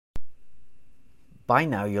By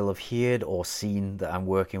now you'll have heard or seen that I'm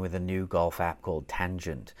working with a new golf app called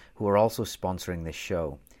Tangent, who are also sponsoring this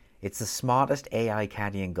show. It's the smartest AI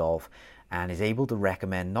caddy in golf and is able to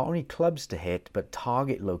recommend not only clubs to hit, but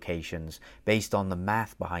target locations based on the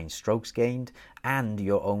math behind strokes gained and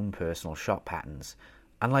your own personal shot patterns.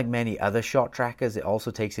 Unlike many other shot trackers, it also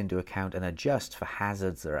takes into account and adjusts for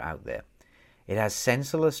hazards that are out there. It has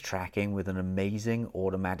sensorless tracking with an amazing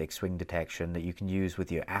automatic swing detection that you can use with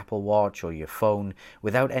your Apple Watch or your phone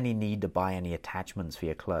without any need to buy any attachments for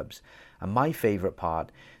your clubs. And my favorite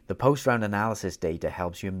part, the post-round analysis data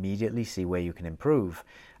helps you immediately see where you can improve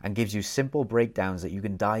and gives you simple breakdowns that you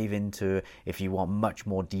can dive into if you want much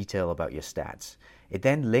more detail about your stats. It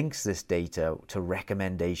then links this data to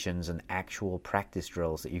recommendations and actual practice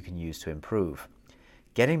drills that you can use to improve.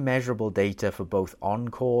 Getting measurable data for both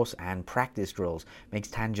on-course and practice drills makes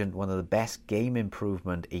Tangent one of the best game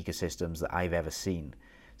improvement ecosystems that I've ever seen.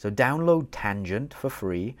 So download Tangent for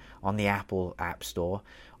free on the Apple App Store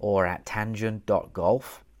or at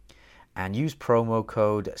tangent.golf and use promo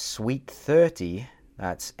code SWEET30,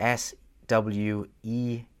 that's SWEET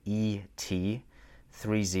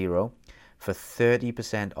 30, for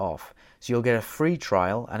 30% off. So you'll get a free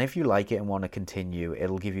trial, and if you like it and want to continue,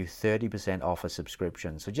 it'll give you 30% off a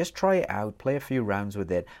subscription. So just try it out, play a few rounds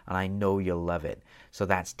with it, and I know you'll love it. So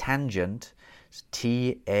that's Tangent,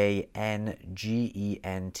 TANGENT,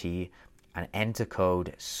 and enter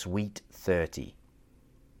code SWEET30.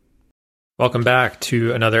 Welcome back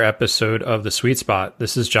to another episode of The Sweet Spot.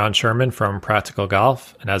 This is John Sherman from Practical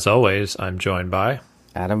Golf, and as always, I'm joined by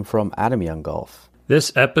Adam from Adam Young Golf.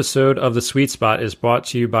 This episode of The Sweet Spot is brought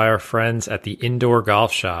to you by our friends at the Indoor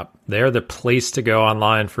Golf Shop. They're the place to go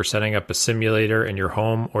online for setting up a simulator in your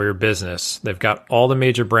home or your business. They've got all the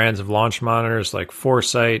major brands of launch monitors like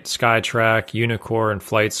Foresight, SkyTrack, Unicore, and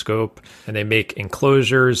FlightScope, and they make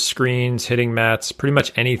enclosures, screens, hitting mats, pretty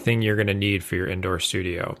much anything you're going to need for your indoor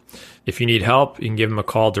studio. If you need help, you can give them a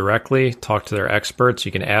call directly, talk to their experts.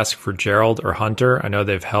 You can ask for Gerald or Hunter. I know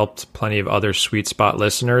they've helped plenty of other Sweet Spot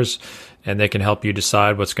listeners, and they can help you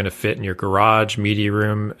decide what's going to fit in your garage, media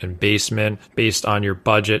room, and basement based on your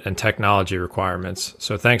budget and technology requirements.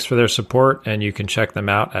 So thanks for their support, and you can check them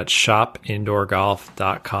out at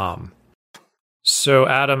shopindoorgolf.com. So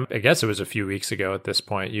Adam, I guess it was a few weeks ago at this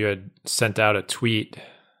point, you had sent out a tweet.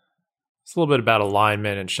 It's a little bit about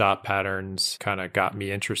alignment and shot patterns, kind of got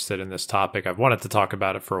me interested in this topic. I've wanted to talk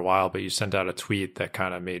about it for a while, but you sent out a tweet that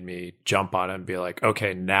kind of made me jump on it and be like,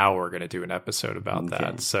 okay, now we're going to do an episode about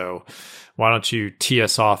that. So why don't you tee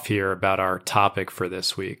us off here about our topic for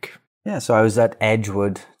this week? Yeah, so I was at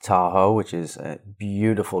Edgewood, Tahoe, which is a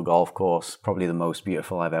beautiful golf course, probably the most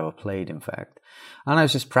beautiful I've ever played, in fact. And I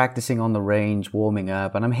was just practicing on the range, warming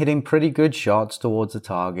up, and I'm hitting pretty good shots towards the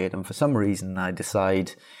target. And for some reason, I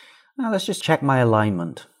decide, let's just check my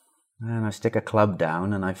alignment. And I stick a club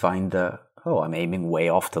down and I find that, I'm aiming way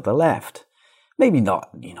off to the left. Maybe not,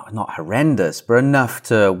 not horrendous, but enough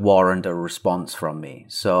to warrant a response from me.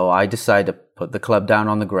 So I decide to put the club down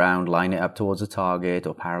on the ground, line it up towards the target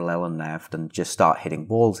or parallel and left, and just start hitting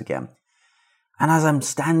balls again. And as I'm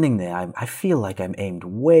standing there, I feel like I'm aimed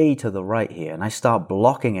way to the right here, and I start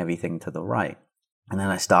blocking everything to the right. And then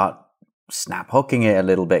I start snap hooking it a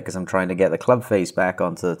little bit because I'm trying to get the club face back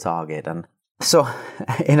onto the target. And so,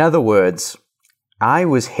 in other words, I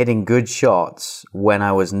was hitting good shots when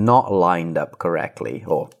I was not lined up correctly,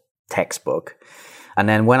 or textbook. And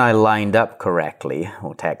then when I lined up correctly,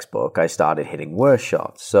 or textbook, I started hitting worse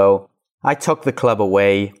shots. So I took the club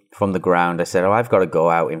away from the ground. I said, I've got to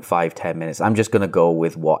go out in 5-10 minutes. I'm just going to go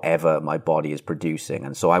with whatever my body is producing.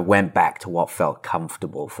 And so I went back to what felt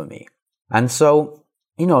comfortable for me. And so,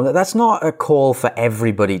 that's not a call for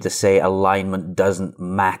everybody to say alignment doesn't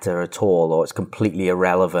matter at all, or it's completely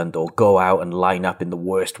irrelevant, or go out and line up in the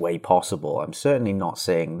worst way possible. I'm certainly not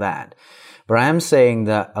saying that. But I am saying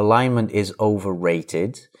that alignment is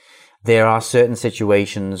overrated. There are certain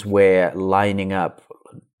situations where lining up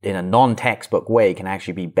in a non-textbook way can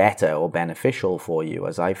actually be better or beneficial for you,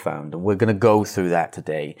 as I found. And we're going to go through that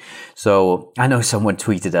today. So I know someone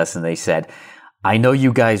tweeted us and they said, I know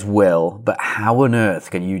you guys will, but how on earth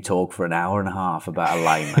can you talk for an hour and a half about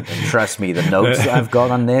alignment? And trust me, the notes that I've got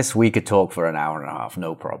on this, we could talk for an hour and a half,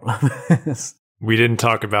 no problem. We didn't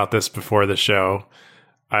talk about this before the show.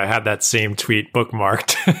 I had that same tweet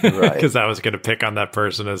bookmarked because I was going to pick on that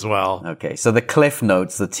person as well. Okay, so the cliff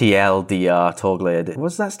notes, the TLDR, what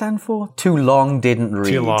does that stand for? Too long, didn't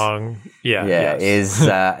read. Too long, yes.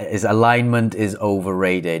 is alignment is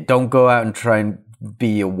overrated. Don't go out and try and be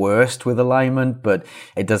your worst with alignment, but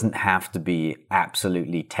it doesn't have to be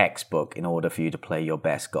absolutely textbook in order for you to play your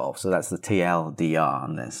best golf. So that's the TLDR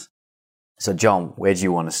on this. So, John, where do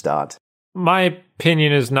you want to start? My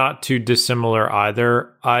opinion is not too dissimilar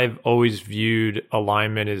either. I've always viewed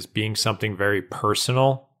alignment as being something very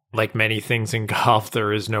personal. Like many things in golf,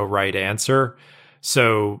 there is no right answer.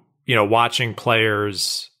 So, watching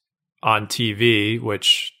players on TV,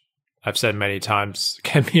 which I've said many times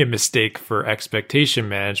can be a mistake for expectation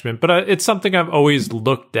management, but it's something I've always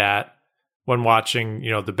looked at when watching,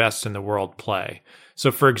 the best in the world play.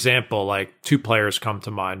 So, for example, like two players come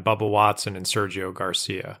to mind, Bubba Watson and Sergio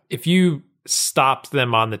Garcia. If you stopped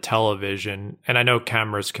them on the television, and I know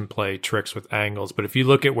cameras can play tricks with angles, but if you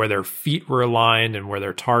look at where their feet were aligned and where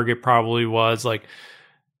their target probably was, like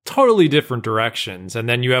totally different directions. And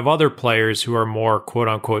then you have other players who are more quote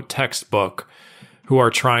unquote textbook, who are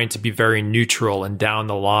trying to be very neutral and down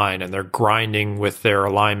the line, and they're grinding with their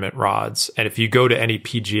alignment rods. And if you go to any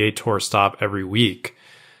PGA Tour stop every week,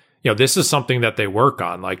 this is something that they work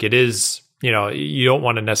on. Like it is, you don't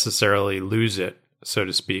want to necessarily lose it, so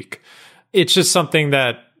to speak. It's just something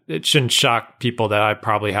that it shouldn't shock people that I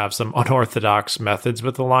probably have some unorthodox methods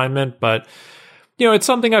with alignment, but it's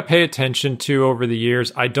something I pay attention to over the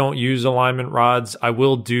years. I don't use alignment rods. I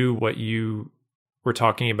will do what you were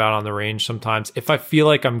talking about on the range sometimes. If I feel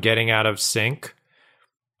like I'm getting out of sync,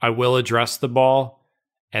 I will address the ball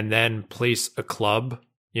and then place a club,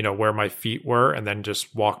 where my feet were, and then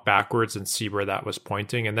just walk backwards and see where that was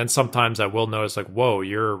pointing. And then sometimes I will notice like, whoa,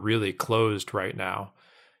 you're really closed right now.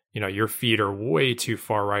 Your feet are way too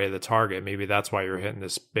far right of the target. Maybe that's why you're hitting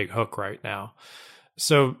this big hook right now.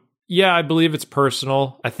 So yeah, I believe it's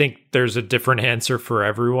personal. I think there's a different answer for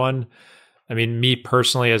everyone. I mean, me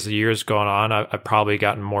personally, as the years gone on, I've probably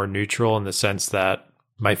gotten more neutral in the sense that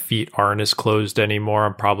my feet aren't as closed anymore.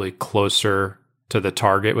 I'm probably closer to the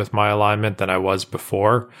target with my alignment than I was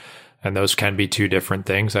before. And those can be two different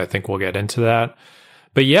things. I think we'll get into that.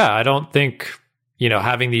 But yeah, I don't think,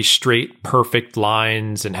 having these straight, perfect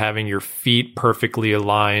lines and having your feet perfectly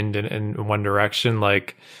aligned in one direction,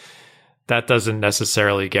 like that doesn't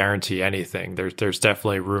necessarily guarantee anything. There's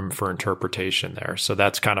definitely room for interpretation there. So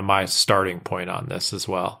that's kind of my starting point on this as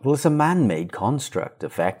well. Well, it's a man-made construct,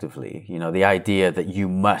 effectively. The idea that you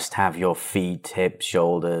must have your feet, hips,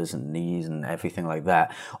 shoulders, and knees and everything like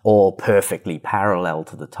that all perfectly parallel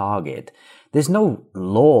to the target. There's no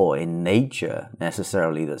law in nature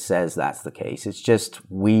necessarily that says that's the case. It's just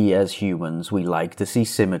we as humans, we like to see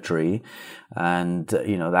symmetry, and,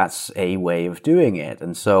 that's a way of doing it.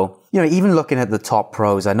 And so, even looking at the top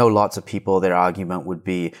pros, I know lots of people, their argument would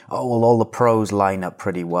be, oh, well, all the pros line up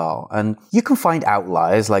pretty well. And you can find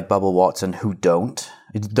outliers like Bubba Watson who don't.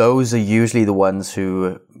 Those are usually the ones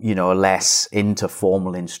who, are less into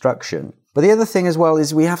formal instruction. But the other thing as well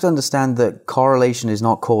is we have to understand that correlation is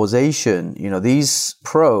not causation. These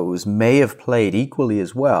pros may have played equally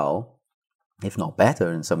as well, if not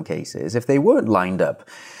better in some cases, if they weren't lined up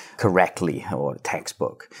correctly or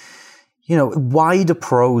textbook. Why do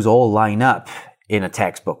pros all line up in a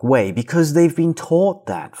textbook way? Because they've been taught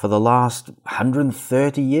that for the last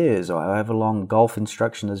 130 years or however long golf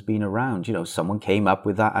instruction has been around. Someone came up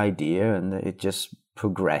with that idea and it just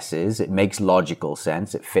progresses. It makes logical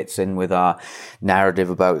sense. It fits in with our narrative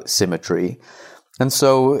about symmetry. And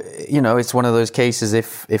so, it's one of those cases,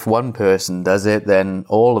 if one person does it, then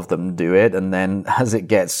all of them do it. And then as it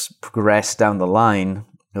gets progressed down the line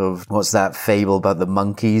of, what's that fable about the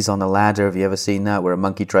monkeys on a ladder? Have you ever seen that? Where a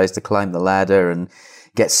monkey tries to climb the ladder and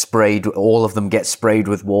gets sprayed, all of them get sprayed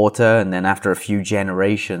with water, and then after a few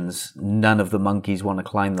generations, none of the monkeys want to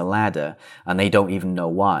climb the ladder, and they don't even know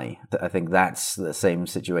why. I think that's the same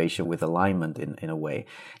situation with alignment in a way.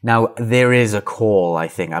 Now, there is a call, I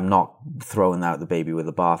think, I'm not throwing out the baby with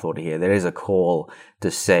the bathwater here, there is a call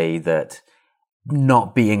to say that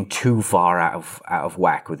not being too far out of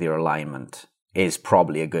whack with your alignment is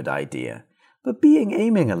probably a good idea. But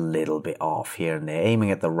aiming a little bit off here and there,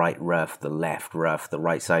 aiming at the right rough, the left rough, the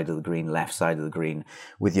right side of the green, left side of the green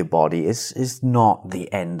with your body is not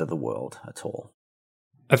the end of the world at all.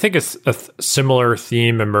 I think a similar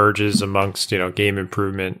theme emerges amongst, game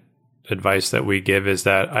improvement advice that we give is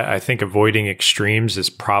that I think avoiding extremes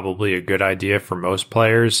is probably a good idea for most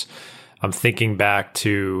players. I'm thinking back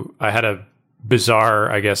to, I had a bizarre,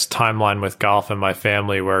 timeline with golf in my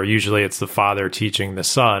family where usually it's the father teaching the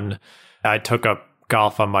son. I took up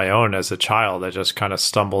golf on my own as a child. I just kind of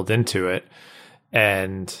stumbled into it.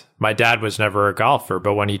 And my dad was never a golfer,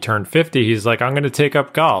 but when he turned 50, he's like, I'm going to take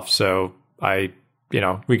up golf. So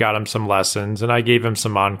we got him some lessons and I gave him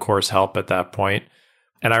some on-course help at that point.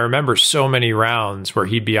 And I remember so many rounds where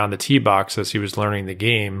he'd be on the tee box as he was learning the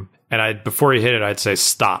game. And before he hit it, I'd say,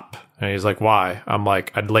 stop. And he's like, why? I'm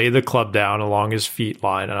like, I'd lay the club down along his feet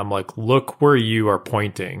line. And I'm like, look where you are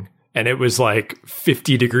pointing. and it was like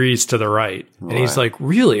 50 degrees to the right. And he's like,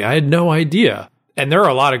 really? I had no idea. And there are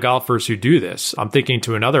a lot of golfers who do this. I'm thinking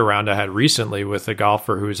to another round I had recently with a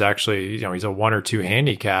golfer who's actually, he's a 1 or 2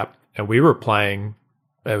 handicap. And we were playing,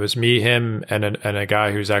 it was me, him, and a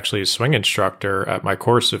guy who's actually a swing instructor at my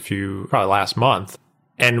course probably last month.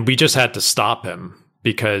 And we just had to stop him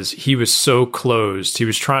because he was so closed. He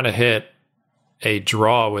was trying to hit a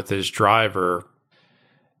draw with his driver,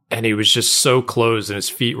 and he was just so closed and his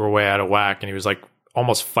feet were way out of whack. And he was like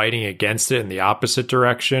almost fighting against it in the opposite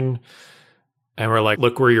direction. And we're like,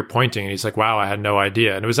 look where you're pointing. And he's like, wow, I had no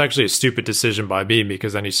idea. And it was actually a stupid decision by me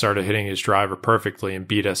because then he started hitting his driver perfectly and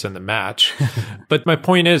beat us in the match. But my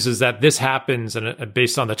point is that this happens, and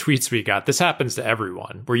based on the tweets we got, this happens to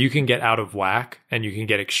everyone, where you can get out of whack and you can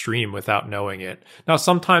get extreme without knowing it. Now,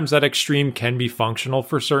 sometimes that extreme can be functional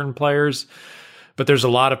for certain players, but there's a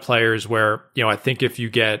lot of players where, I think if you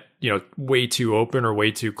get, way too open or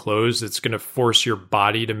way too closed, it's going to force your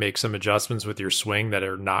body to make some adjustments with your swing that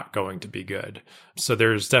are not going to be good. So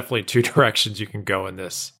there's definitely 2 directions you can go in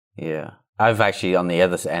this. Yeah. I've actually, on the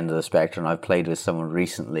other end of the spectrum, I've played with someone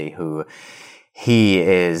recently who he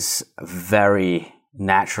is very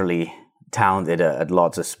naturally talented at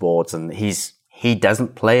lots of sports, and he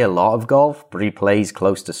doesn't play a lot of golf, but he plays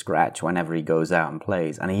close to scratch whenever he goes out and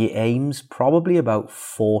plays. And he aims probably about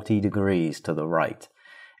 40 degrees to the right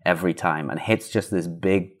every time and hits just this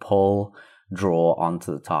big pull draw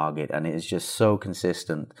onto the target. And it is just so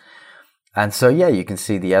consistent. And so, yeah, you can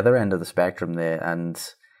see the other end of the spectrum there. And,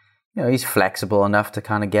 he's flexible enough to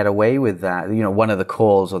kind of get away with that. One of the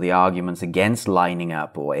calls or the arguments against lining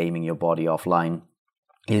up or aiming your body offline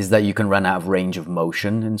is that you can run out of range of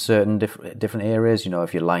motion in certain different areas.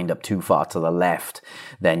 If you're lined up too far to the left,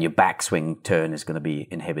 then your backswing turn is going to be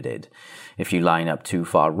inhibited. If you line up too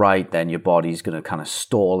far right, then your body's going to kind of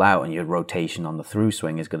stall out and your rotation on the through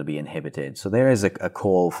swing is going to be inhibited. So there is a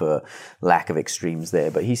call for lack of extremes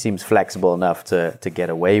there, but he seems flexible enough to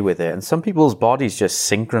get away with it. And some people's bodies just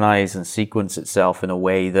synchronize and sequence itself in a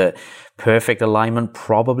way that perfect alignment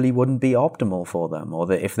probably wouldn't be optimal for them, or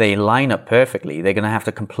that if they line up perfectly, they're going to have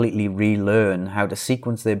to completely relearn how to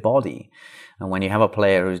sequence their body. And when you have a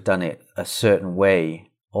player who's done it a certain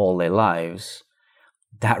way all their lives,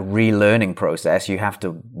 that relearning process, you have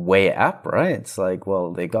to weigh it up, right? It's like,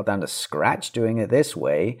 well, they got down to scratch doing it this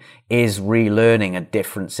way. Is relearning a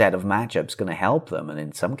different set of matchups going to help them? And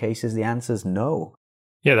in some cases, the answer is no.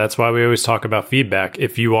 Yeah, that's why we always talk about feedback.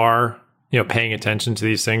 If you are paying attention to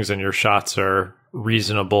these things and your shots are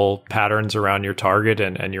reasonable patterns around your target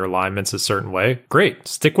and your alignment's a certain way, great,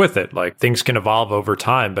 stick with it. Like, things can evolve over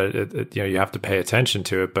time, but you have to pay attention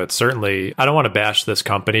to it. But certainly, I don't want to bash this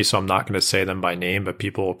company, so I'm not going to say them by name, but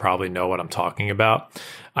people will probably know what I'm talking about.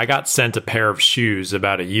 I got sent a pair of shoes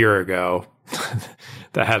about a year ago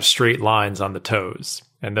that have straight lines on the toes,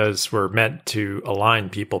 and those were meant to align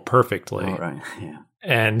people perfectly. All right, yeah.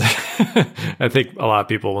 And I think a lot of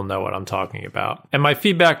people will know what I'm talking about. And my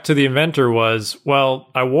feedback to the inventor was, well,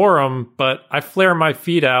 I wore them, but I flare my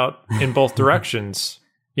feet out in both directions.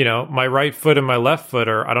 My right foot and my left foot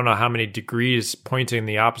are, I don't know how many degrees pointing in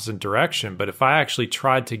the opposite direction. But if I actually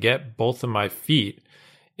tried to get both of my feet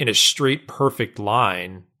in a straight, perfect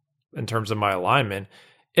line in terms of my alignment,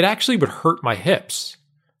 it actually would hurt my hips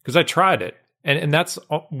because I tried it. And that's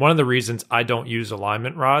one of the reasons I don't use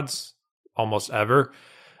alignment rods almost ever.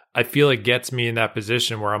 I feel it gets me in that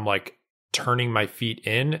position where I'm like turning my feet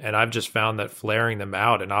in, and I've just found that flaring them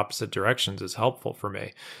out in opposite directions is helpful for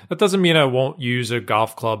me. That doesn't mean I won't use a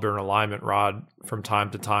golf club or an alignment rod from time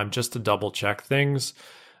to time just to double check things,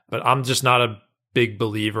 but I'm just not a big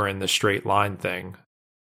believer in the straight line thing,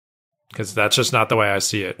 because that's just not the way I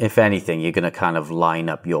see it. If anything, you're going to kind of line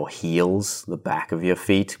up your heels, the back of your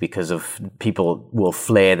feet, because of people will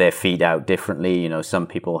flare their feet out differently. Some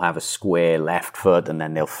people have a square left foot and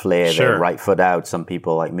then they'll flare their right foot out. Some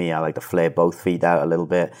people, like me, I like to flare both feet out a little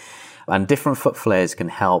bit. And different foot flares can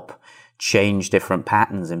help change different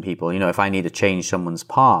patterns in people. If I need to change someone's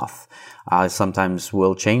path, I sometimes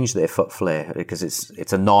will change their foot flare because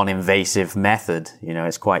it's a non-invasive method.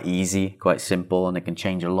 It's quite easy, quite simple, and it can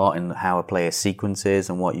change a lot in how a player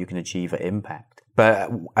sequences and what you can achieve at impact.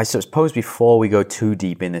 But I suppose before we go too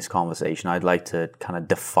deep in this conversation, I'd like to kind of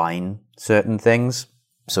define certain things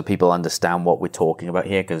so people understand what we're talking about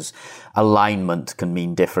here, because alignment can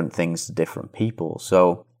mean different things to different people.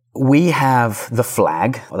 So we have the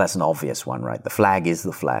flag. Well, that's an obvious one, right? The flag is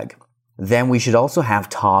the flag. Then we should also have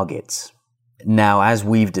targets. Now, as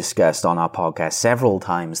we've discussed on our podcast several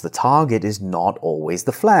times, the target is not always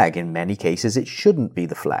the flag. In many cases, it shouldn't be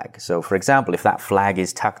the flag. So, for example, if that flag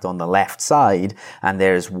is tucked on the left side and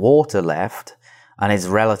there's water left, and is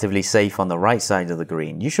relatively safe on the right side of the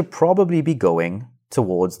green, you should probably be going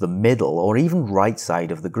towards the middle or even right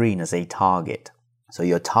side of the green as a target. So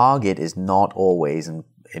your target is not always, and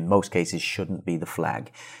in most cases shouldn't be, the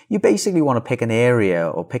flag. You basically want to pick an area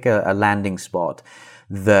or pick a landing spot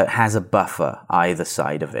that has a buffer either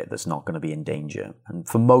side of it that's not going to be in danger. And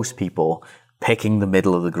for most people, picking the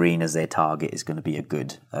middle of the green as their target is going to be a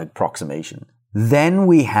good approximation. Then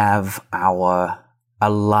we have our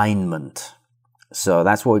alignment. So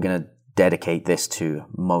that's what we're going to dedicate this to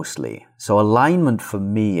mostly. So alignment, for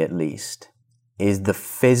me at least, is the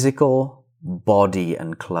physical body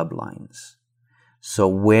and club lines. So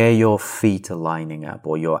where your feet are lining up,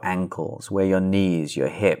 or your ankles, where your knees, your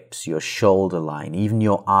hips, your shoulder line, even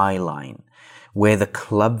your eye line, where the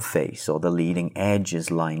club face or the leading edge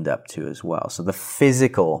is lined up to as well. So the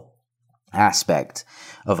physical aspect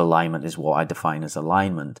of alignment is what I define as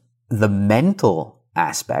alignment. The mental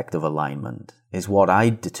aspect of alignment is what I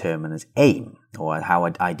determine as aim, or how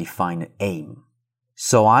I define aim.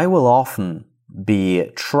 So I will often be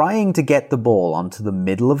trying to get the ball onto the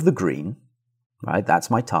middle of the green, right? That's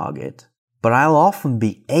my target. But I'll often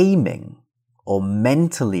be aiming or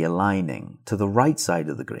mentally aligning to the right side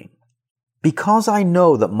of the green. Because I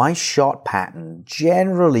know that my shot pattern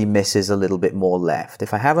generally misses a little bit more left.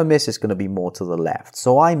 If I have a miss, it's going to be more to the left.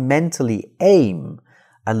 So I mentally aim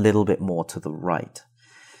a little bit more to the right.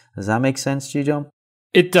 Does that make sense to you, John?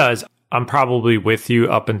 It does. I'm probably with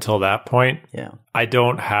you up until that point. Yeah. I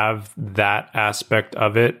don't have that aspect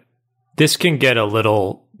of it. This can get a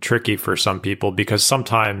little tricky for some people because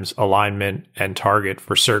sometimes alignment and target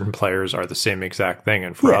for certain players are the same exact thing,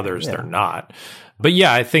 and for others they're not. But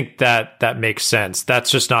yeah, I think that makes sense.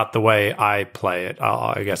 That's just not the way I play it.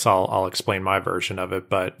 I guess I'll explain my version of it.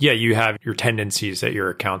 But yeah, you have your tendencies that you're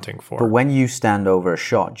accounting for. But when you stand over a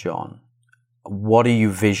shot, John, what are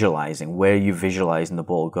you visualizing? Where are you visualizing the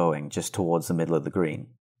ball going? Just towards the middle of the green?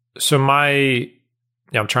 So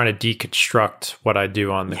I'm trying to deconstruct what I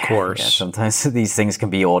do on the course. Yeah, sometimes these things can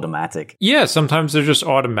be automatic. Yeah, sometimes they're just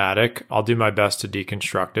automatic. I'll do my best to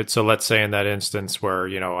deconstruct it. So let's say in that instance where,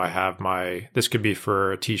 I have this could be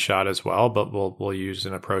for a tee shot as well, but we'll use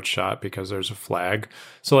an approach shot because there's a flag.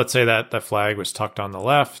 So let's say that the flag was tucked on the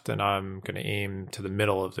left and I'm going to aim to the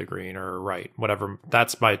middle of the green or right, whatever.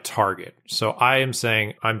 That's my target. So I am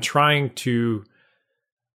saying I'm trying to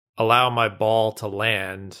allow my ball to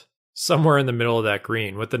land somewhere in the middle of that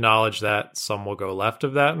green, with the knowledge that some will go left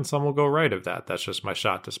of that and some will go right of that. That's just my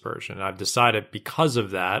shot dispersion. And I've decided because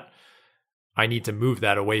of that, I need to move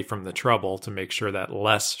that away from the trouble to make sure that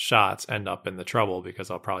less shots end up in the trouble, because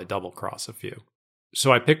I'll probably double cross a few.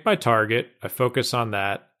 So I pick my target, I focus on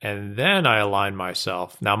that, and then I align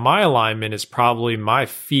myself. Now my alignment is probably my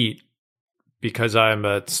feet, because I'm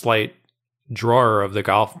a slight drawer of the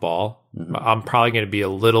golf ball. Mm-hmm. I'm probably going to be a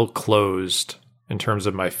little closed in terms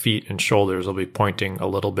of my feet and shoulders. Will be pointing a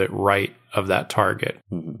little bit right of that target.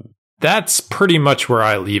 Mm-hmm. That's pretty much where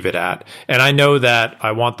I leave it at. And I know that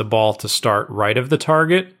I want the ball to start right of the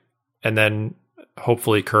target and then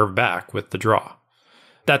hopefully curve back with the draw.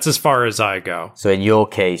 That's as far as I go. So in your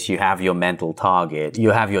case, you have your mental target. You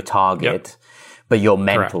have your target, but your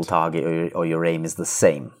mental target or your aim is the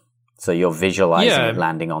same. So you're visualizing it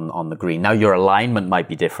landing on the green. Now, your alignment might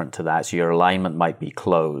be different to that. So your alignment might be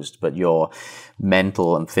closed, but your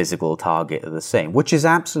mental and physical target are the same, which is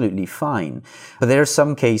absolutely fine. But there are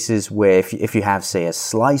some cases where if you have, say, a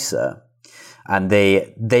slicer and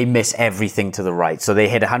they miss everything to the right. So they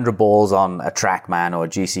hit 100 balls on a TrackMan or a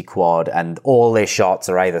GC Quad and all their shots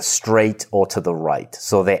are either straight or to the right.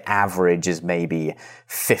 So their average is maybe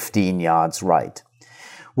 15 yards right.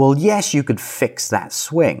 Well, yes, you could fix that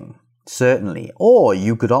swing. Certainly. Or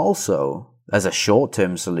you could also, as a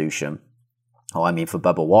short-term solution, for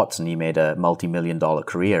Bubba Watson, he made a multi-million-dollar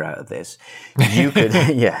career out of this. You could,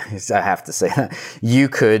 I have to say that. You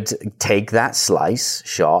could take that slice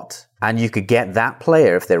shot and you could get that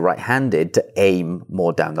player, if they're right-handed, to aim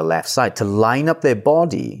more down the left side, to line up their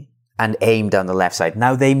body and aim down the left side.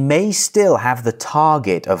 Now, they may still have the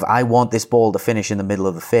target of, I want this ball to finish in the middle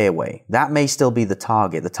of the fairway. That may still be the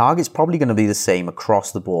target. The target's probably going to be the same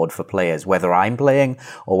across the board for players, whether I'm playing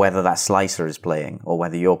or whether that slicer is playing or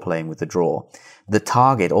whether you're playing with the draw. The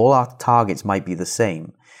target, all our targets might be the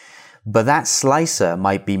same. But that slicer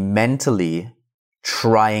might be mentally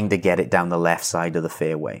trying to get it down the left side of the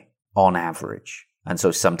fairway on average. And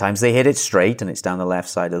so sometimes they hit it straight and it's down the left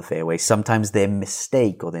side of the fairway. Sometimes their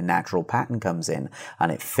mistake or their natural pattern comes in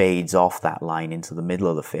and it fades off that line into the middle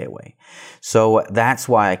of the fairway. So that's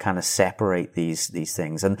why I kind of separate these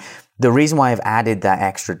things. And the reason why I've added that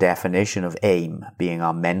extra definition of aim being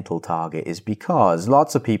our mental target is because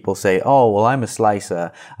lots of people say, oh, well, I'm a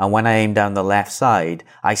slicer, and when I aim down the left side,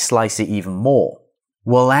 I slice it even more.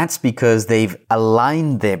 Well, that's because they've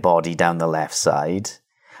aligned their body down the left side,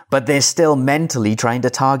 but they're still mentally trying to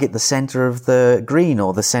target the center of the green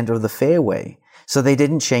or the center of the fairway. So they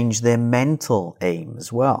didn't change their mental aim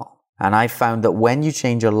as well. And I found that when you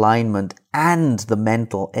change alignment and the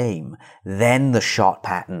mental aim, then the shot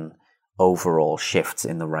pattern overall shifts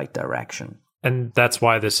in the right direction. And that's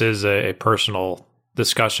why this is a personal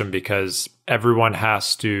discussion, because everyone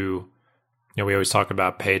has to, we always talk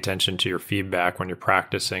about pay attention to your feedback when you're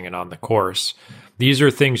practicing and on the course. These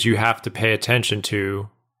are things you have to pay attention to,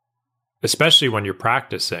 especially when you're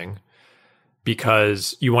practicing,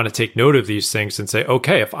 because you want to take note of these things and say,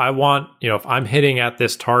 okay, if I'm hitting at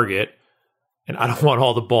this target and I don't want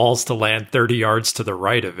all the balls to land 30 yards to the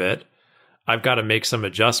right of it, I've got to make some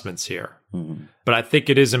adjustments here. Mm-hmm. But I think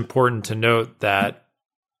it is important to note that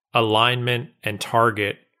alignment and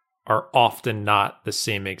target are often not the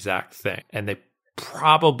same exact thing, and they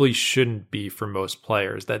probably shouldn't be for most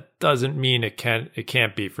players. That doesn't mean it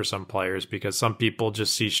can't be for some players, because some people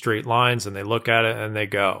just see straight lines and they look at it and they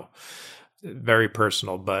go. Very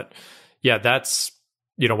personal. But yeah, that's,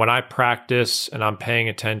 when I practice and I'm paying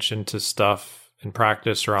attention to stuff in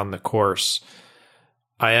practice or on the course,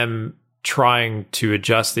 I am trying to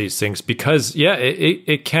adjust these things, because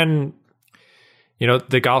it can,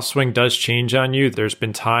 the golf swing does change on you. There's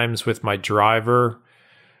been times with my driver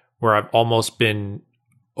where I've almost been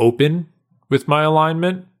open with my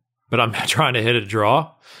alignment, but I'm trying to hit a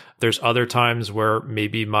draw. There's other times where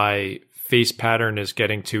maybe my face pattern is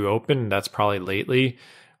getting too open. That's probably lately,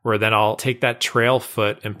 where then I'll take that trail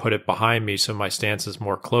foot and put it behind me so my stance is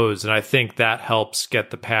more closed. And I think that helps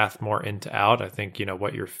get the path more into out. I think,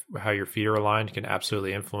 how your feet are aligned can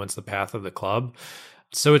absolutely influence the path of the club.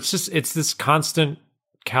 So it's this constant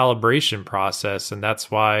calibration process. And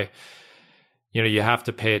that's why, you have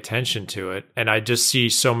to pay attention to it. And I just see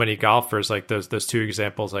so many golfers like those two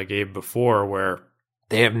examples I gave before, where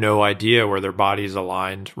they have no idea where their body's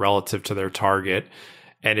aligned relative to their target.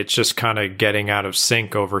 And it's just kind of getting out of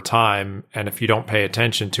sync over time. And if you don't pay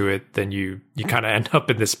attention to it, then you kind of end up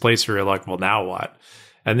in this place where you're like, well, now what?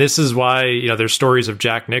 And this is why, there's stories of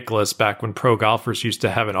Jack Nicklaus back when pro golfers used to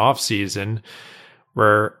have an off season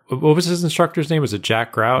where, what was his instructor's name? Was it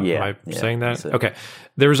Jack Grout? Yeah, Am I saying that? Okay.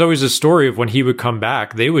 There was always a story of when he would come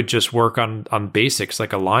back, they would just work on basics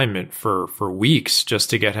like alignment for weeks just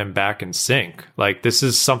to get him back in sync. Like, this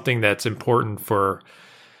is something that's important for,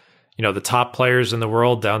 the top players in the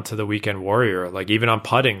world down to the weekend warrior. Like, even on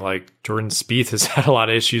putting, like Jordan Spieth has had a lot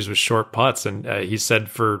of issues with short putts. And he said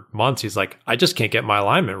for months, he's like, I just can't get my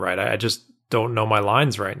alignment right. I just don't know my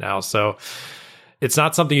lines right now. So it's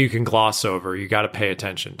not something you can gloss over. You got to pay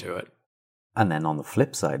attention to it. And then on the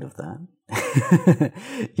flip side of that,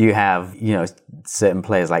 you have, certain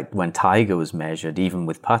players, like when Tiger was measured, even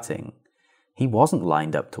with putting, he wasn't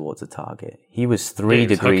lined up towards a target. He was 3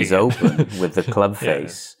 degrees open with the club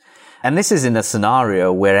face. And this is in a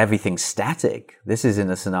scenario where everything's static. This is in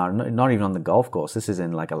a scenario, not even on the golf course. This is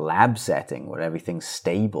in like a lab setting where everything's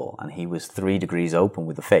stable. And he was 3 degrees open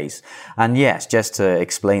with the face. And yes, just to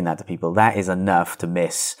explain that to people, that is enough to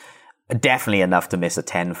miss, definitely enough to miss a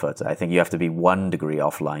 10-footer. I think you have to be 1 degree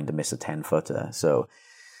offline to miss a 10-footer. So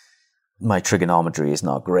my trigonometry is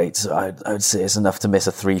not great, so I would say it's enough to miss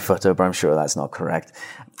a 3-footer, but I'm sure that's not correct.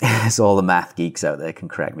 So all the math geeks out there can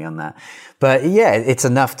correct me on that. But yeah, it's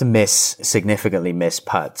enough to significantly miss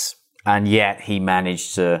putts. And yet he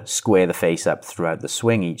managed to square the face up throughout the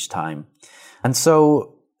swing each time. And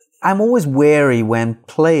so I'm always wary when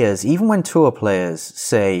players, even when tour players,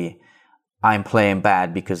 say, I'm playing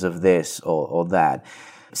bad because of this or that.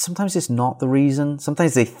 Sometimes it's not the reason.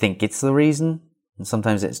 Sometimes they think it's the reason. And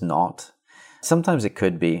sometimes it's not. Sometimes it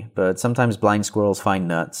could be, but sometimes blind squirrels find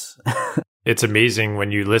nuts. It's amazing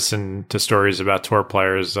when you listen to stories about tour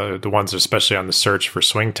players, the ones especially on the search for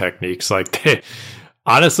swing techniques. Like,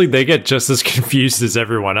 they get just as confused as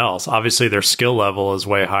everyone else. Obviously, their skill level is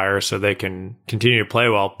way higher, so they can continue to play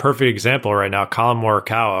well. Perfect example right now, Colin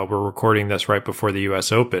Morikawa. We're recording this right before the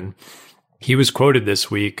U.S. Open. He was quoted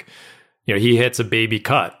this week. He hits a baby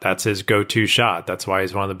cut. That's his go-to shot. That's why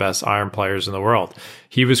he's one of the best iron players in the world.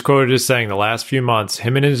 He was quoted as saying the last few months,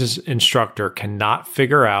 him and his instructor cannot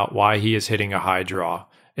figure out why he is hitting a high draw.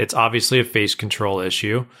 It's obviously a face control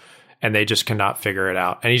issue. and they just cannot figure it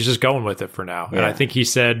out. And he's just going with it for now. Yeah. And I think he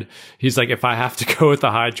said, he's like, if I have to go with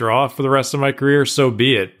a high draw for the rest of my career, so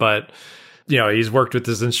be it. But, he's worked with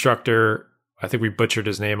this instructor. I think we butchered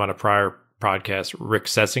his name on a prior podcast, Rick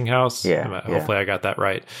Sessinghaus. Yeah. Hopefully I got that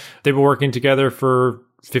right. They've been working together for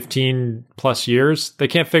 15 plus years. They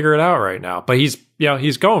can't figure it out right now, but he's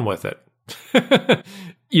going with it.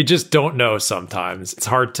 You just don't know sometimes. It's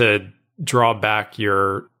hard to draw back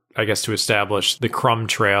to establish the crumb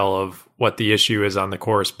trail of what the issue is on the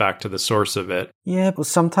course back to the source of it. Yeah, but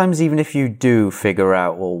sometimes even if you do figure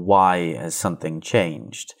out, well, why has something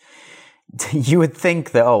changed? You would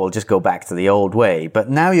think that, we'll just go back to the old way. But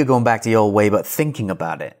now you're going back to the old way, but thinking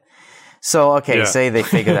about it. So, okay, say they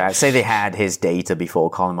figured out, say they had his data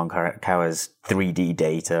before, Colin Morikawa's 3D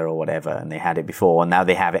data or whatever, and they had it before, and now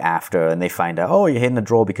they have it after, and they find out, you're hitting the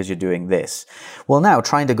draw because you're doing this. Well, now,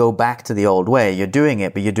 trying to go back to the old way, you're doing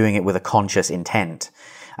it, but you're doing it with a conscious intent.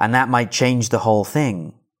 And that might change the whole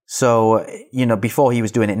thing. So, before he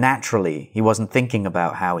was doing it naturally, he wasn't thinking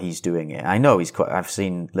about how he's doing it. I know I've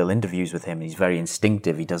seen little interviews with him. He's very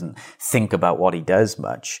instinctive. He doesn't think about what he does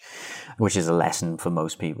much, which is a lesson for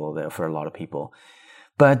most people, for a lot of people.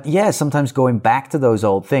 But yeah, sometimes going back to those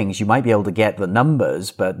old things, you might be able to get the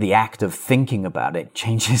numbers, but the act of thinking about it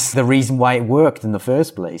changes the reason why it worked in the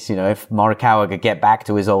first place. If Morikawa could get back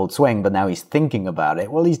to his old swing, but now he's thinking about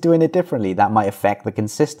it, well, he's doing it differently. That might affect the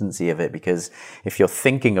consistency of it, because if you're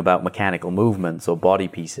thinking about mechanical movements or body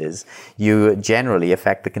pieces, you generally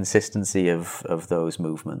affect the consistency of those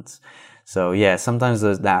movements. So yeah, sometimes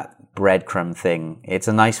there's that breadcrumb thing. It's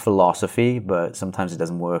a nice philosophy, but sometimes it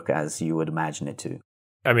doesn't work as you would imagine it to.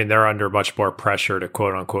 I mean, they're under much more pressure to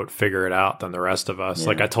quote unquote figure it out than the rest of us. Yeah.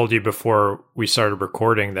 Like I told you before we started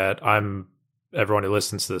recording that everyone who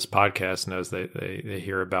listens to this podcast knows they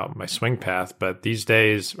hear about my swing path. But these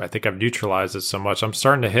days, I think I've neutralized it so much. I'm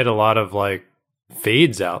starting to hit a lot of like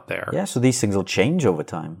fades out there. Yeah, so these things will change over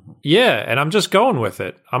time. Yeah, and I'm just going with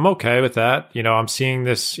it. I'm okay with that. I'm seeing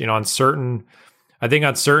this, on certain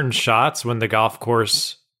shots when the golf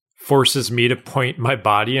course forces me to point my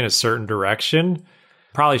body in a certain direction,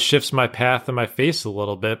 probably shifts my path and my face a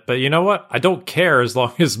little bit. But you know what? I don't care as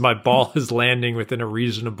long as my ball is landing within a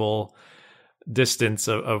reasonable distance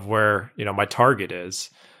of where, my target is.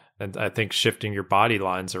 And I think shifting your body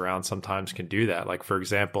lines around sometimes can do that. Like, for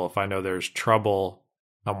example, if I know there's trouble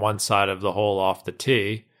on one side of the hole off the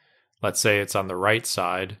tee, let's say it's on the right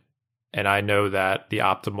side, and I know that the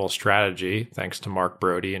optimal strategy, thanks to Mark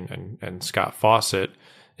Brody and Scott Fawcett,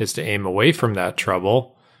 is to aim away from that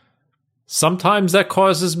trouble. Sometimes that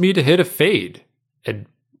causes me to hit a fade. And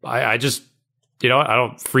I just, I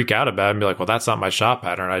don't freak out about it and be like, well, that's not my shot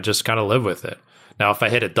pattern. I just kind of live with it. Now, if I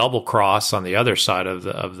hit a double cross on the other side of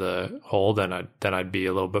the hole, then I'd be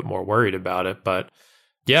a little bit more worried about it. But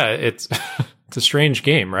yeah, it's it's a strange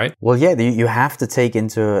game, right? Well, yeah, you have to take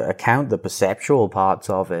into account the perceptual parts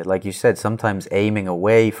of it. Like you said, sometimes aiming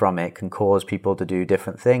away from it can cause people to do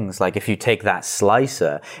different things. Like if you take that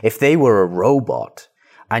slicer, if they were a robot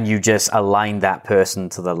and you just align that person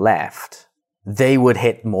to the left, they would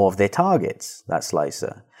hit more of their targets, that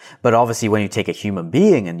slicer. But obviously when you take a human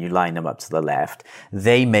being and you line them up to the left,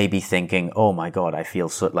 they may be thinking, oh my God, I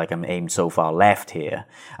feel like I'm aimed so far left here.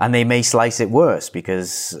 And they may slice it worse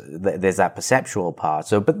because there's that perceptual part.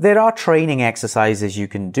 But there are training exercises you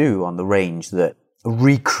can do on the range that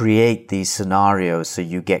recreate these scenarios so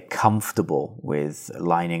you get comfortable with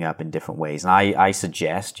lining up in different ways. And I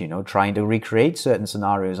suggest, trying to recreate certain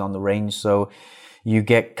scenarios on the range so you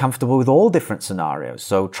get comfortable with all different scenarios.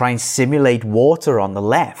 So try and simulate water on the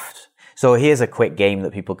left. So here's a quick game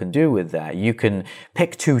that people can do with that. You can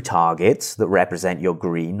pick two targets that represent your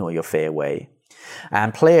green or your fairway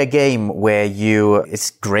and play a game where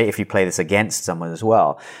it's great if you play this against someone as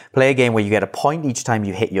well. Play a game where you get a point each time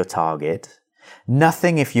you hit your target.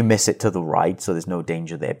 Nothing if you miss it to the right, so there's no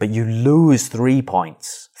danger there. But you lose 3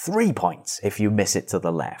 points. 3 points if you miss it to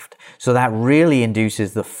the left. So that really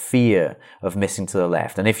induces the fear of missing to the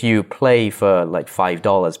left. And if you play for like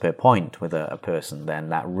 $5 per point with a person, then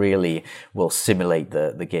that really will simulate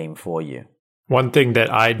the game for you. One thing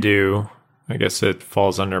that I do, I guess it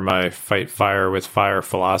falls under my fight fire with fire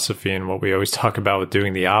philosophy and what we always talk about with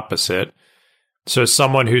doing the opposite. So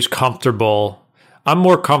someone who's comfortable, I'm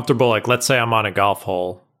more comfortable, like let's say I'm on a golf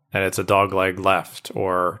hole and it's a dogleg left,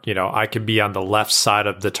 or, I could be on the left side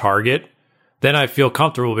of the target, then I feel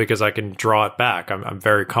comfortable because I can draw it back. I'm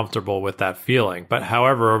very comfortable with that feeling. But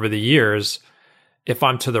however, over the years, if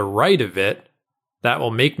I'm to the right of it, that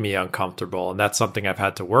will make me uncomfortable. And that's something I've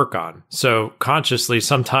had to work on. So consciously,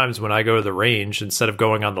 sometimes when I go to the range, instead of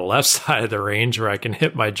going on the left side of the range where I can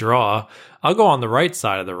hit my draw, I'll go on the right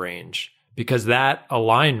side of the range, because that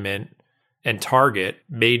alignment and target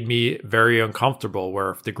made me very uncomfortable, where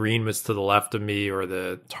if the green was to the left of me or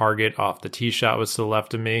the target off the tee shot was to the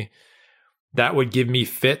left of me, that would give me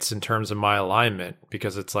fits in terms of my alignment,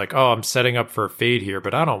 because it's like, oh, I'm setting up for a fade here,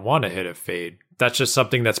 but I don't want to hit a fade. That's just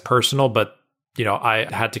something that's personal, but I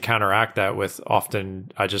had to counteract that with,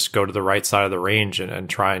 often I just go to the right side of the range and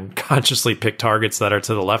try and consciously pick targets that are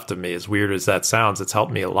to the left of me. As weird as that sounds, it's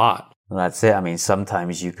helped me a lot. Well, that's it. I mean,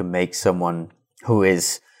 sometimes you can make someone who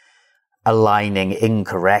is aligning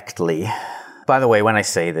incorrectly. By the way, when I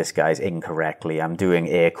say this, guys, incorrectly, I'm doing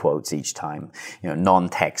air quotes each time,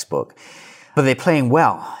 non-textbook. But they're playing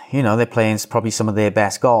well. They're playing probably some of their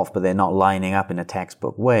best golf, but they're not lining up in a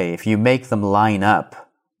textbook way. If you make them line up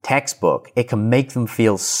textbook, it can make them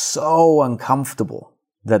feel so uncomfortable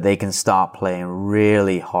that they can start playing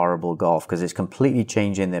really horrible golf, because it's completely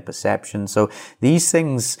changing their perception. So these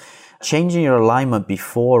things, changing your alignment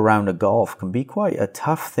before a round of golf, can be quite a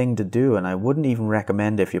tough thing to do. And I wouldn't even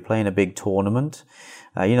recommend if you're playing a big tournament.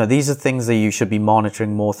 These are things that you should be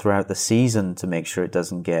monitoring more throughout the season to make sure it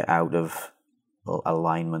doesn't get out of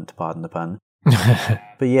alignment, pardon the pun.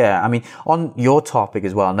 But yeah, I mean, on your topic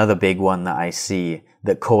as well, another big one that I see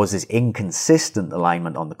that causes inconsistent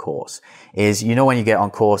alignment on the course is, when you get on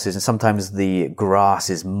courses and sometimes the grass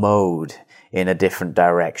is mowed in a different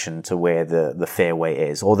direction to where the fairway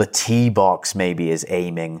is, or the tee box maybe is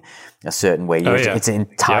aiming a certain way. It's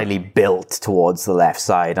entirely built towards the left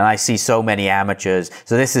side. And I see so many amateurs.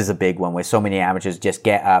 So this is a big one where so many amateurs just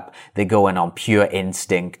get up, they go in on pure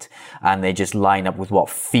instinct and they just line up with what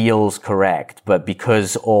feels correct. But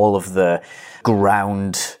because all of the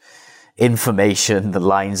ground information, the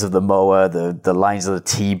lines of the mower, the lines of the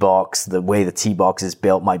tee box, the way the tee box is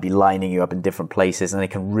built might be lining you up in different places, and they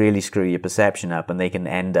can really screw your perception up, and they can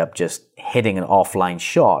end up just hitting an offline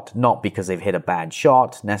shot, not because they've hit a bad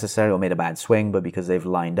shot necessarily or made a bad swing, but because they've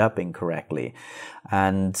lined up incorrectly.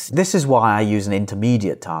 And this is why I use an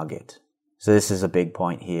intermediate target. So this is a big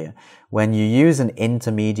point here. When you use an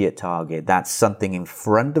intermediate target, that's something in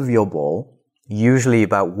front of your ball, usually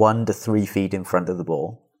about 1 to 3 feet in front of the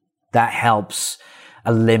ball. That helps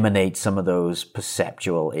eliminate some of those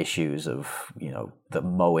perceptual issues of, the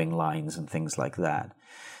mowing lines and things like that.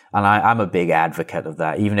 And I'm a big advocate of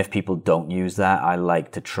that. Even if people don't use that, I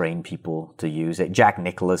like to train people to use it. Jack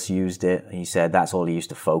Nicklaus used it. He said that's all he used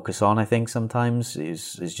to focus on, I think, sometimes,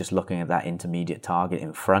 is just looking at that intermediate target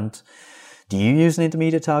in front. Do you use an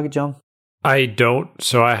intermediate target, John? I don't.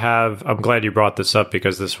 So I'm glad you brought this up,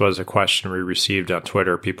 because this was a question we received on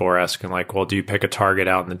Twitter. People were asking well, do you pick a target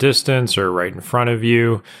out in the distance or right in front of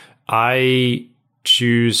you? I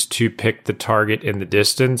choose to pick the target in the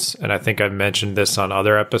distance. And I think I've mentioned this on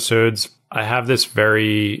other episodes. I have this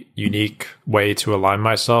very unique way to align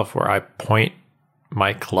myself where I point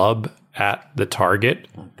my club at the target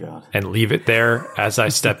and leave it there as I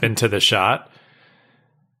step into the shot.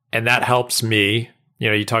 And that helps me.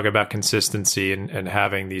 You talk about consistency and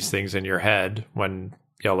having these things in your head when,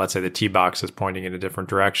 let's say the tee box is pointing in a different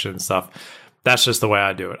direction and stuff. That's just the way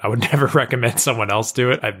I do it. I would never recommend someone else do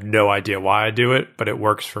it. I have no idea why I do it, but it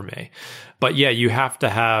works for me. But yeah, you have to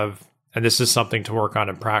have, and this is something to work on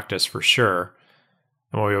in practice for sure.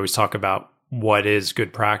 And when we always talk about what is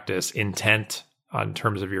good practice, intent in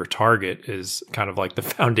terms of your target is kind of like the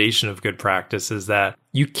foundation of good practice, is that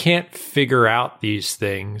you can't figure out these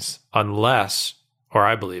things unless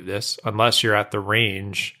I believe this, unless you're at the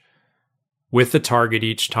range with the target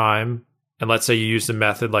each time. And let's say you use the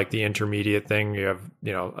method like the intermediate thing, you have,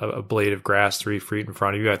 a blade of grass 3 feet in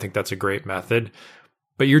front of you. I think that's a great method.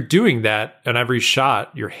 But you're doing that on every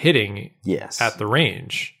shot you're hitting at the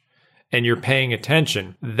range, and you're paying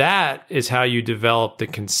attention. That is how you develop the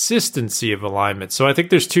consistency of alignment. So I think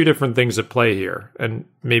there's 2 different things at play here, and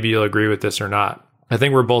maybe you'll agree with this or not. I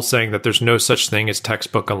think we're both saying that there's no such thing as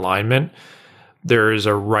textbook alignment. There is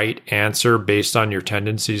a right answer based on your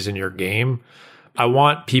tendencies in your game. I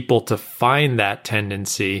want people to find that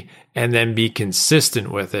tendency and then be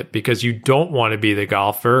consistent with it, because you don't want to be the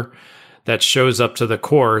golfer that shows up to the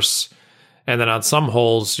course and then on some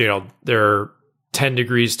holes, they're 10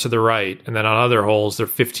 degrees to the right, and then on other holes, they're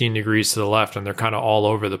 15 degrees to the left, and they're kind of all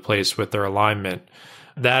over the place with their alignment.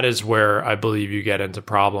 That is where I believe you get into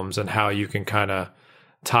problems, and how you can kind of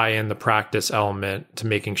tie in the practice element to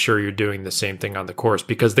making sure you're doing the same thing on the course,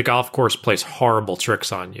 because the golf course plays horrible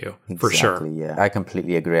tricks on you, for sure. Yeah, I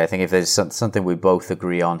completely agree. I think if there's something we both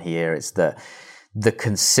agree on here, it's that the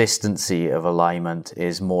consistency of alignment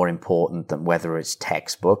is more important than whether it's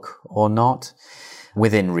textbook or not.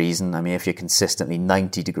 Within reason. I mean, if you're consistently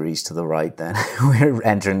 90 degrees to the right, then we're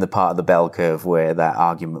entering the part of the bell curve where that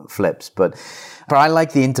argument flips. But I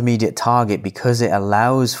like the intermediate target because it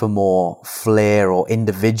allows for more flair or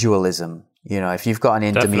individualism. You know, if you've got an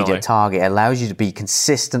intermediate target, it allows you to be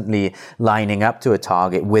consistently lining up to a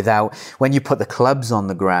target without, when you put the clubs on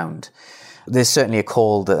the ground, there's certainly a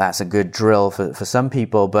call that that's a good drill for some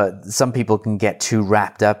people, but some people can get too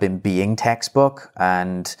wrapped up in being textbook.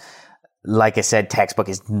 And like I said, textbook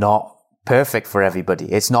is not perfect for everybody.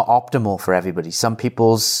 It's not optimal for everybody. Some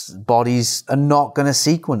people's bodies are not going to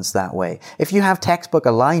sequence that way. If you have textbook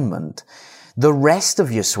alignment, the rest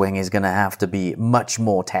of your swing is going to have to be much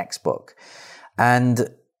more textbook. And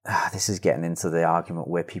this is getting into the argument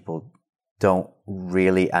where people don't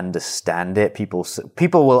really understand it. People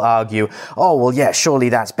will argue, oh, well, yeah, surely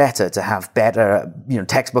that's better to have better,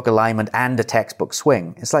 textbook alignment and a textbook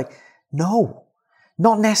swing. It's like, no.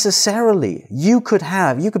 Not necessarily. You could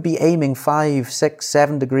be aiming 5, 6,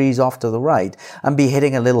 7 degrees off to the right and be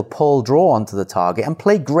hitting a little pull draw onto the target and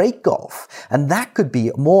play great golf. And that could be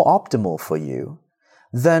more optimal for you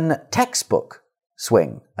than textbook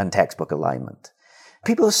swing and textbook alignment.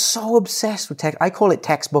 People are so obsessed with I call it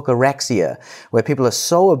textbook orexia, where people are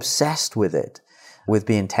so obsessed with it, with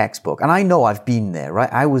being textbook. And I know I've been there,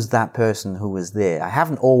 right? I was that person who was there. I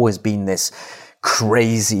haven't always been this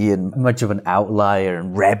crazy and much of an outlier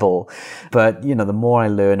and rebel. But, the more I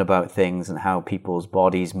learn about things and how people's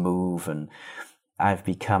bodies move, and I've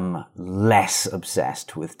become less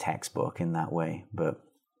obsessed with textbook in that way. But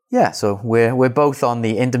yeah, so we're both on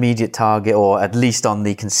the intermediate target, or at least on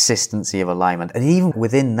the consistency of alignment. And even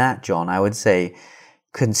within that, John, I would say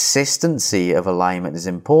consistency of alignment is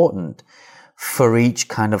important for each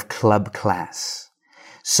kind of club class.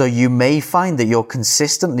 So you may find that you're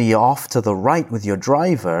consistently off to the right with your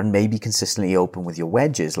driver and maybe consistently open with your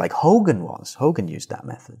wedges, like Hogan was. Hogan used that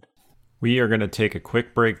method. We are going to take a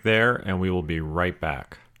quick break there, and we will be right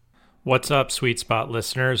back. What's up, Sweet Spot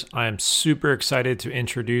listeners? I am super excited to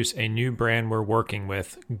introduce a new brand we're working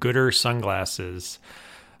with, Goodr Sunglasses.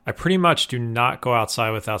 I pretty much do not go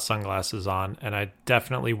outside without sunglasses on, and I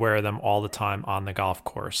definitely wear them all the time on the golf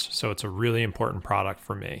course, so it's a really important product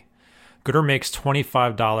for me. Goodr makes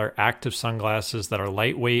 $25 active sunglasses that are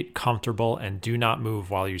lightweight, comfortable, and do not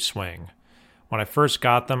move while you swing. When I first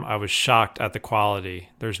got them, I was shocked at the quality.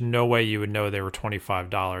 There's no way you would know they were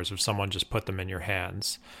 $25 if someone just put them in your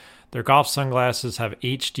hands. Their golf sunglasses have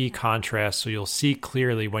HD contrast, so you'll see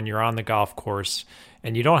clearly when you're on the golf course,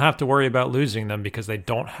 and you don't have to worry about losing them because they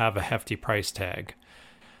don't have a hefty price tag.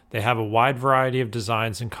 They have a wide variety of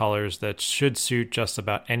designs and colors that should suit just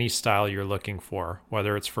about any style you're looking for,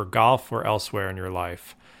 whether it's for golf or elsewhere in your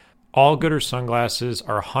life. All Goodr sunglasses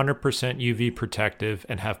are 100% UV protective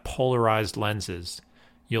and have polarized lenses.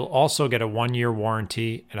 You'll also get a 1-year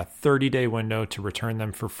warranty and a 30-day window to return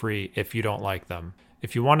them for free if you don't like them.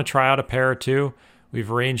 If you want to try out a pair or two,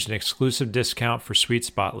 we've arranged an exclusive discount for Sweet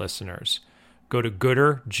Spot listeners. Go to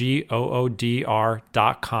Goodr,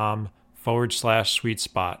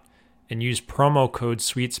 GOODR.com/SweetSpot and use promo code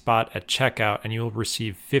SweetSpot at checkout, and you will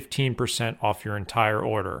receive 15% off your entire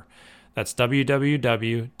order. That's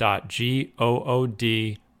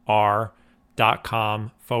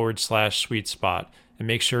www.GOODR.com/SweetSpot, and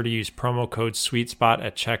make sure to use promo code SweetSpot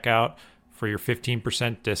at checkout for your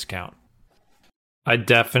 15% discount. I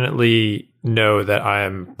definitely know that I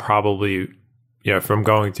am probably, from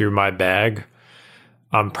going through my bag,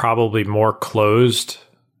 I'm probably more closed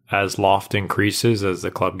as loft increases, as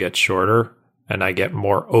the club gets shorter, and I get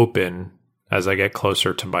more open as I get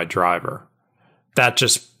closer to my driver.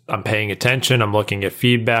 I'm paying attention, I'm looking at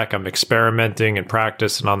feedback, I'm experimenting and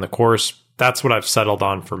practicing on the course. That's what I've settled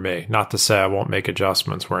on for me. Not to say I won't make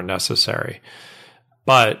adjustments where necessary.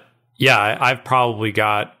 But yeah, I've probably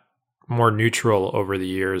got more neutral over the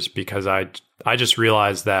years because I just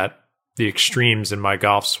realized that the extremes in my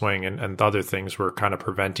golf swing and other things were kind of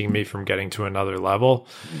preventing me from getting to another level.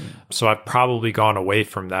 So I've probably gone away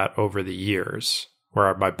from that over the years,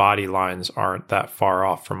 where my body lines aren't that far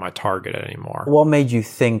off from my target anymore. What made you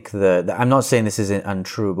think that, I'm not saying this isn't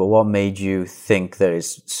untrue, but what made you think that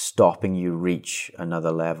is stopping you reach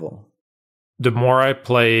another level? The more I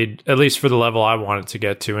played, at least for the level I wanted to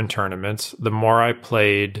get to in tournaments, the more I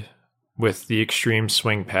played with the extreme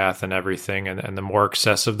swing path and everything, and the more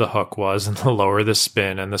excessive the hook was and the lower the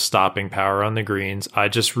spin and the stopping power on the greens, I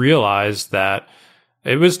just realized that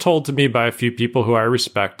it was told to me by a few people who I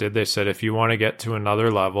respected. They said, if you want to get to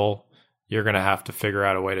another level, you're going to have to figure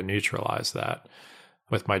out a way to neutralize that.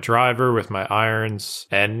 With my driver, with my irons,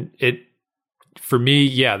 and for me,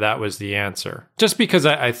 yeah, that was the answer. Just because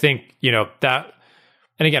I think, that,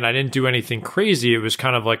 and again, I didn't do anything crazy. It was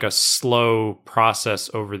kind of like a slow process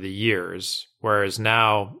over the years. Whereas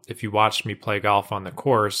now, if you watch me play golf on the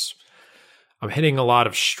course, I'm hitting a lot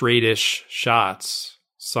of straightish shots.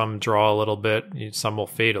 Some draw a little bit, some will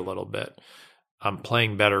fade a little bit. I'm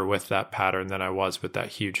playing better with that pattern than I was with that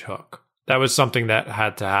huge hook. That was something that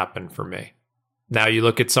had to happen for me. Now you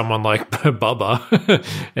look at someone like Bubba,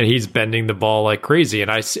 and he's bending the ball like crazy.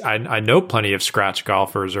 And I know plenty of scratch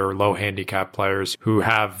golfers or low handicap players who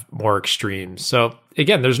have more extremes. So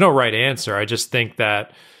again, there's no right answer. I just think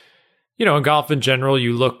that, in golf in general,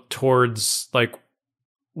 you look towards like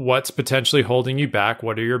what's potentially holding you back.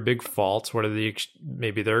 What are your big faults? What are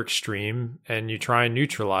maybe they're extreme, and you try and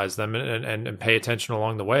neutralize them and pay attention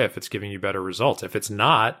along the way if it's giving you better results. If it's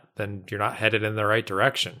not, then you're not headed in the right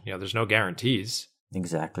direction. There's no guarantees.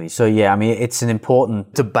 Exactly. So yeah, I mean, it's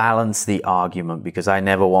important to balance the argument, because I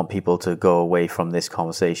never want people to go away from this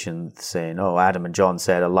conversation saying, oh, Adam and John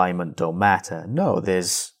said alignment don't matter. No,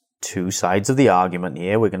 there's two sides of the argument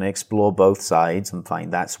here. We're going to explore both sides and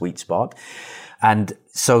find that sweet spot. And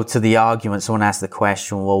so to the argument, someone asked the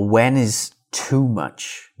question, well, when is too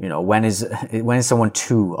much? When is someone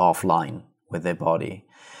too offline with their body?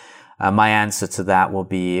 My answer to that will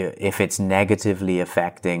be if it's negatively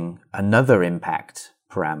affecting another impact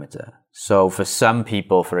parameter. So for some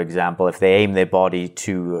people, for example, if they aim their body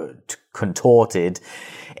to contorted,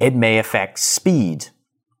 it may affect speed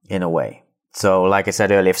in a way. So like I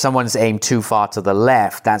said earlier, if someone's aimed too far to the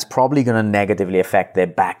left, that's probably going to negatively affect their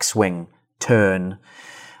backswing turn,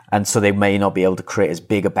 and so they may not be able to create as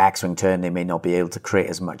big a backswing turn. They may not be able to create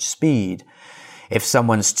as much speed. If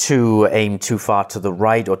someone's aimed too far to the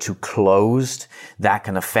right or too closed, that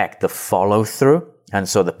can affect the follow through, and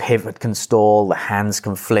so the pivot can stall, the hands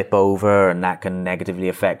can flip over, and that can negatively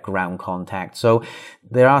affect ground contact. So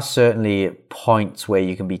there are certainly points where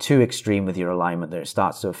you can be too extreme with your alignment that it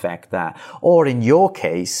starts to affect that. Or in your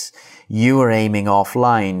case, you were aiming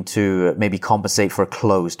offline to maybe compensate for a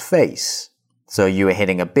closed face. So you were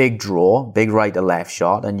hitting a big draw, big right to left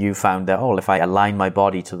shot, and you found that, if I align my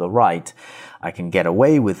body to the right, I can get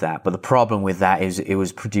away with that. But the problem with that is it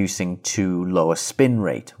was producing too low a spin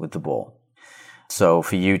rate with the ball. So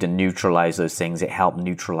for you to neutralize those things, it helped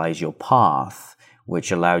neutralize your path,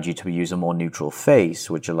 which allowed you to use a more neutral face,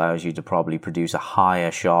 which allows you to probably produce a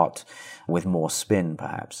higher shot with more spin,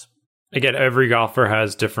 perhaps. Again, every golfer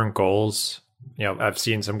has different goals. I've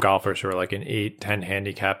seen some golfers who are like an 8-10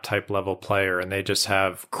 handicap type level player, and they just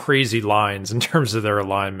have crazy lines in terms of their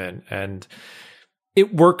alignment, and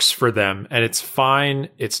it works for them, and it's fine.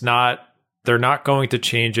 They're not going to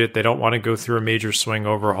change it. They don't want to go through a major swing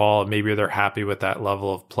overhaul. Maybe they're happy with that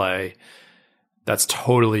level of play. That's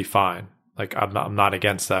totally fine. Like I'm not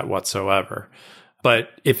against that whatsoever. But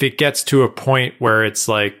if it gets to a point where it's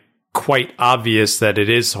like quite obvious that it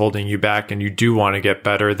is holding you back and you do want to get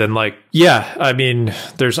better, then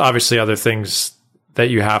there's obviously other things that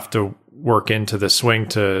you have to work into the swing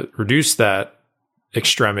to reduce that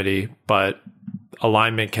extremity, but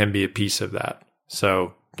alignment can be a piece of that.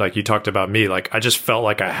 So like you talked about me, like I just felt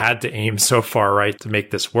like I had to aim so far right to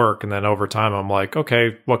make this work. And then over time, I'm like,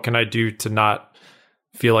 okay, what can I do to not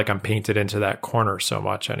feel like I'm painted into that corner so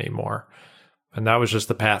much anymore? And that was just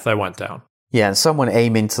the path I went down. Yeah, and someone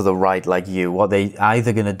aiming to the right like you, what they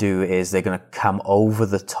either going to do is they're going to come over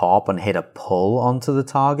the top and hit a pull onto the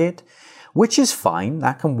target, which is fine,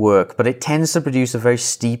 that can work, but it tends to produce a very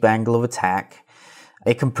steep angle of attack.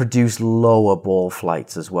 It can produce lower ball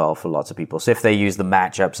flights as well for lots of people. So if they use the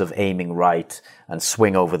matchups of aiming right and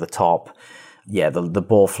swing over the top, the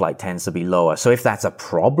ball flight tends to be lower. So if that's a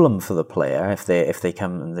problem for the player, if they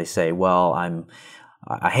come and they say, well,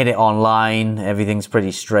 I hit it online, everything's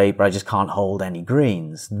pretty straight, but I just can't hold any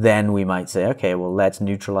greens, then we might say, okay, well, let's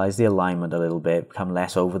neutralize the alignment a little bit, become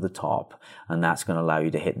less over the top, and that's going to allow you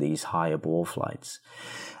to hit these higher ball flights.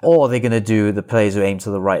 Or the players who aim to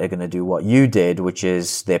the right are going to do what you did, which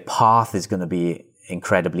is their path is going to be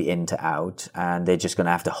incredibly in to out, and they're just going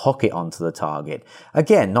to have to hook it onto the target.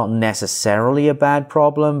 Again, not necessarily a bad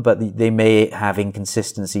problem, but they may have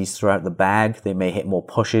inconsistencies throughout the bag. They may hit more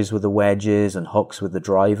pushes with the wedges and hooks with the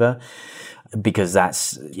driver, because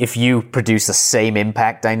if you produce the same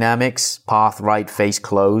impact dynamics, path right, face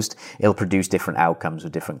closed, it'll produce different outcomes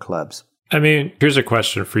with different clubs. I mean, here's a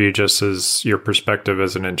question for you just as your perspective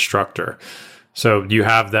as an instructor. So you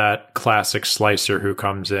have that classic slicer who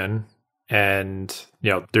comes in and,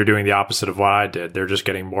 they're doing the opposite of what I did. They're just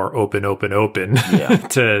getting more open Yeah.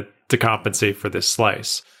 to compensate for this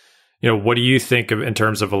slice. what do you think of in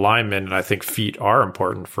terms of alignment? And I think feet are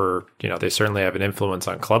important for, they certainly have an influence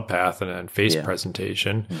on club path and face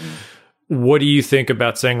presentation. Mm-hmm. What do you think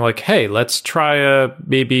about saying like, hey, let's try a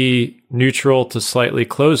maybe neutral to slightly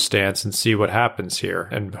closed stance and see what happens here?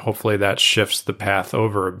 And hopefully that shifts the path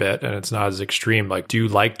over a bit and it's not as extreme. Like, do you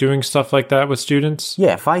like doing stuff like that with students?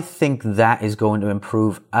 Yeah, if I think that is going to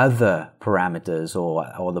improve other parameters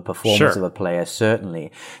or the performance of a player,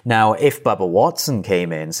 certainly. Now, if Bubba Watson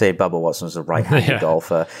came in, say Bubba Watson's a right-handed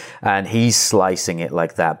golfer, and he's slicing it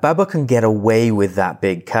like that, Bubba can get away with that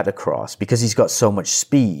big cut across because he's got so much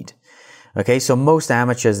speed. Okay, so most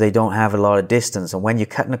amateurs, they don't have a lot of distance. And when you're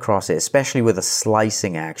cutting across it, especially with a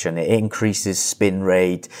slicing action, it increases spin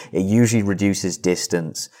rate. It usually reduces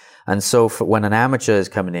distance. And so when an amateur is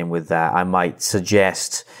coming in with that, I might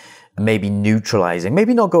suggest maybe neutralizing,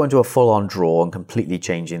 maybe not going to a full-on draw and completely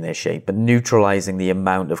changing their shape, but neutralizing the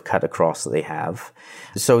amount of cut across that they have.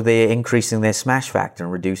 So they're increasing their smash factor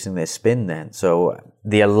and reducing their spin then. So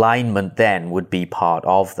the alignment then would be part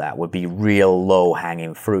of that, would be real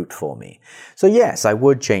low-hanging fruit for me. So yes, I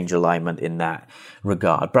would change alignment in that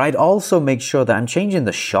regard, but I'd also make sure that I'm changing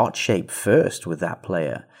the shot shape first with that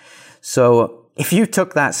player. So if you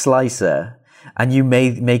took that slicer and you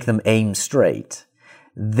make them aim straight,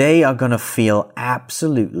 they are going to feel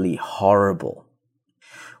absolutely horrible.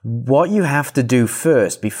 What you have to do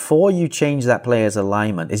first, before you change that player's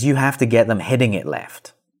alignment, is you have to get them hitting it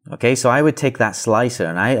left. Okay, so I would take that slicer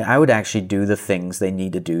and I would actually do the things they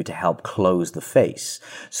need to do to help close the face.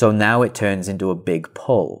 So now it turns into a big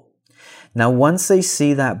pull. Now, once they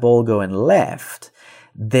see that ball going left,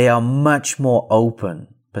 they are much more open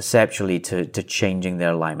perceptually to changing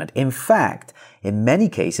their alignment. In fact, in many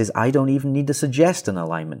cases, I don't even need to suggest an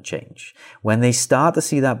alignment change. When they start to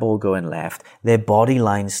see that ball going left, their body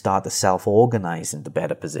lines start to self-organize into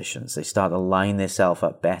better positions. They start to line themselves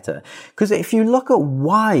up better. Because if you look at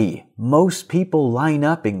why most people line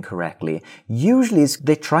up incorrectly, usually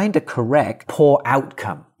they're trying to correct poor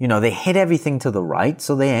outcome. They hit everything to the right,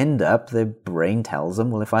 so they end up, their brain tells them,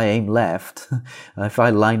 well, if I aim left, if I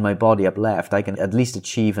line my body up left, I can at least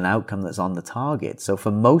achieve an outcome that's on the target. So for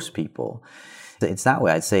most people, it's that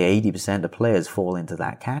way. I'd say 80% of players fall into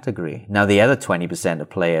that category. Now, the other 20% of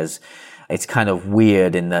players, it's kind of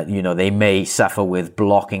weird in that, they may suffer with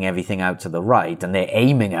blocking everything out to the right and they're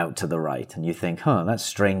aiming out to the right. And you think, that's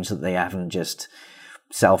strange that they haven't just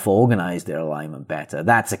self-organized their alignment better.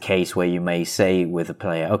 That's a case where you may say with a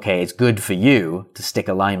player, okay, it's good for you to stick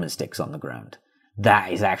alignment sticks on the ground.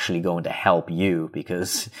 That is actually going to help you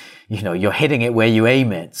because, you're hitting it where you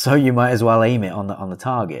aim it. So you might as well aim it on the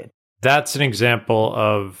target. That's an example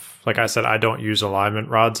of, like I said, I don't use alignment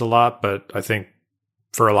rods a lot, but I think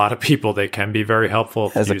for a lot of people, they can be very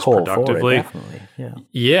helpful if used productively. Definitely.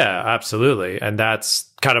 Yeah, absolutely. And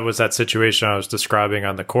that's kind of was that situation I was describing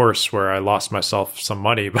on the course where I lost myself some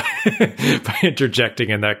money by interjecting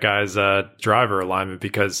in that guy's driver alignment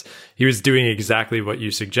because he was doing exactly what you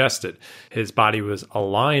suggested. His body was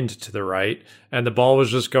aligned to the right and the ball was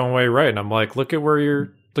just going way right. And I'm like, look at where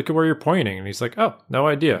you're pointing. And he's like, oh, no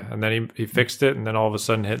idea. And then he fixed it. And then all of a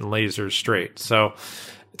sudden hitting lasers straight. So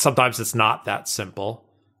sometimes it's not that simple.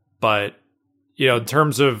 But, in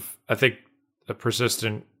terms of, I think a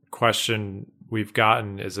persistent question we've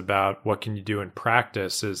gotten is about what can you do in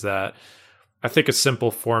practice is that I think a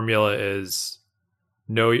simple formula is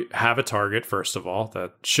have a target, first of all.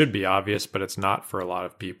 That should be obvious, but it's not for a lot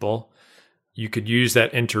of people. You could use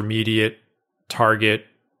that intermediate target.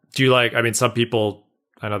 Some people,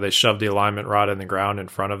 I know they shove the alignment rod in the ground in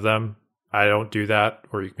front of them. I don't do that.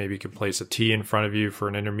 Or maybe you can place a tee in front of you for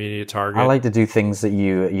an intermediate target. I like to do things that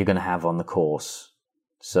you're going to have on the course.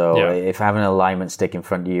 So if having an alignment stick in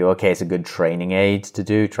front of you, okay, it's a good training aid to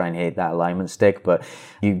do, try and hit that alignment stick, but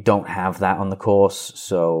you don't have that on the course.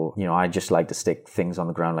 So, I just like to stick things on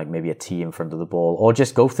the ground, like maybe a tee in front of the ball, or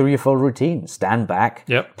just go through your full routine, stand back,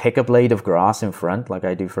 pick a blade of grass in front, like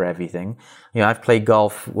I do for everything. I've played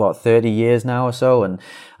golf, 30 years now or so, and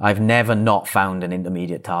I've never not found an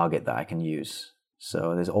intermediate target that I can use.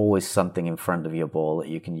 So there's always something in front of your ball that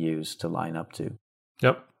you can use to line up to.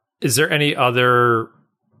 Yep. Is there any other...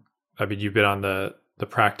 you've been on the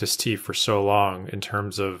practice tee for so long in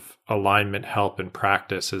terms of alignment help in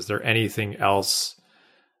practice. Is there anything else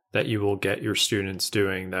that you will get your students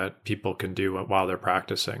doing that people can do while they're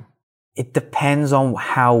practicing? It depends on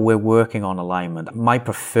how we're working on alignment. My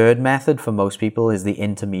preferred method for most people is the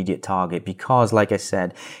intermediate target because, like I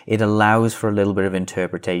said, it allows for a little bit of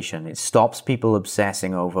interpretation. It stops people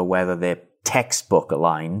obsessing over whether they're textbook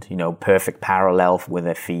aligned, perfect parallel with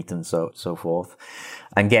their feet and so forth,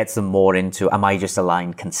 and gets them more into, am I just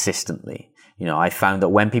aligned consistently? I found that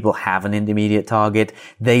when people have an intermediate target,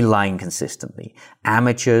 they line consistently.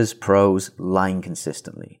 Amateurs, pros line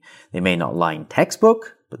consistently. They may not line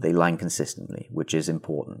textbook, but they line consistently, which is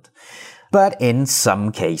important. But in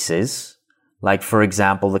some cases, like for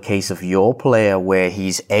example, the case of your player where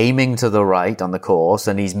he's aiming to the right on the course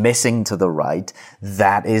and he's missing to the right,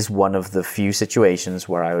 that is one of the few situations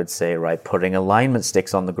where I would say, right, putting alignment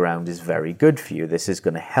sticks on the ground is very good for you. This is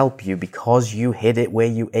going to help you because you hit it where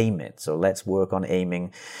you aim it. So let's work on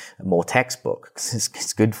aiming more textbook because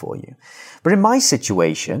it's good for you. But in my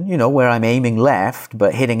situation, where I'm aiming left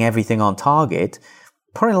but hitting everything on target,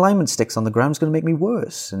 putting alignment sticks on the ground is going to make me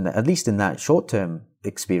worse, and at least in that short-term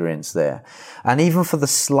experience there. And even for the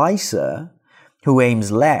slicer who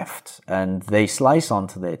aims left and they slice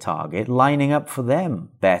onto their target, lining up for them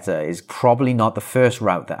better is probably not the first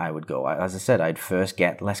route that I would go. As I said, I'd first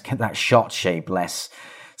let's get that shot shape less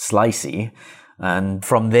slicey, and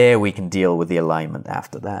from there we can deal with the alignment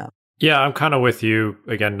after that. Yeah, I'm kind of with you.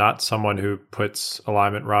 Again, not someone who puts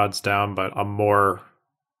alignment rods down, but I'm more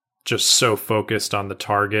just so focused on the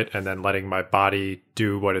target and then letting my body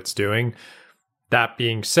do what it's doing. That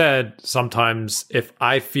being said, sometimes if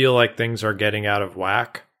I feel like things are getting out of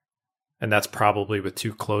whack, and that's probably with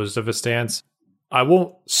too closed of a stance, I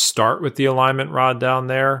won't start with the alignment rod down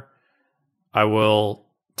there. I will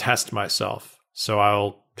test myself. So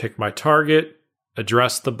I'll pick my target,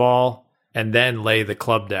 address the ball, and then lay the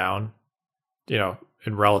club down, in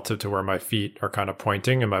relative to where my feet are kind of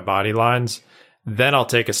pointing and my body lines. Then I'll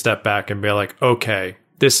take a step back and be like, okay,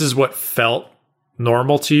 this is what felt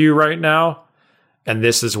normal to you right now. And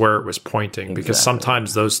this is where it was pointing, because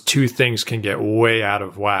sometimes those two things can get way out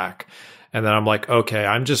of whack. And then I'm like, okay,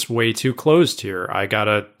 I'm just way too closed here. I got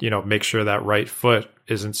to, make sure that right foot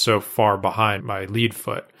isn't so far behind my lead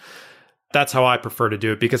foot. That's how I prefer to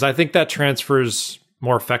do it, because I think that transfers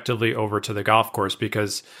more effectively over to the golf course,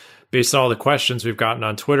 because based on all the questions we've gotten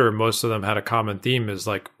on Twitter, most of them had a common theme is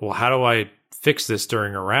like, well, how do I fix this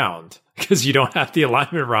during a round? Because you don't have the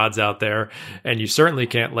alignment rods out there and you certainly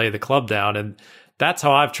can't lay the club down. And that's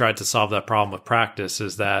how I've tried to solve that problem with practice,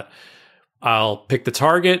 is that I'll pick the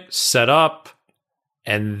target, set up,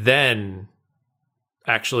 and then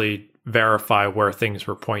actually verify where things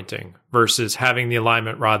were pointing versus having the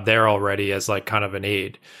alignment rod there already as like kind of an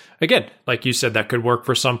aid. Again, like you said, that could work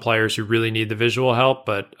for some players who really need the visual help.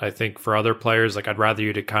 But I think for other players, like I'd rather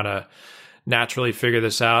you to kind of naturally figure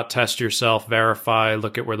this out, test yourself, verify,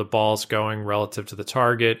 look at where the ball's going relative to the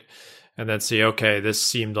target, and then see, okay, this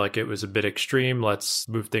seemed like it was a bit extreme. Let's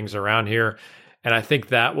move things around here. And I think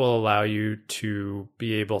that will allow you to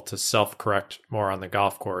be able to self-correct more on the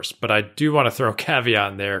golf course. But I do want to throw a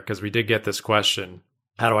caveat in there, because we did get this question,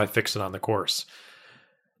 how do I fix it on the course?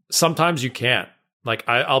 Sometimes you can't. Like,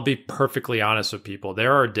 I'll be perfectly honest with people.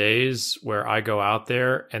 There are days where I go out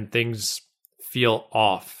there and things feel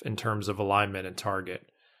off in terms of alignment and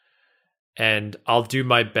target. And I'll do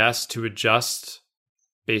my best to adjust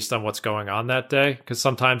based on what's going on that day. Because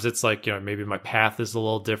sometimes it's like, maybe my path is a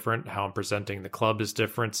little different. How I'm presenting the club is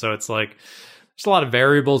different. So it's like, there's a lot of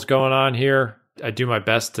variables going on here. I do my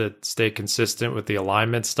best to stay consistent with the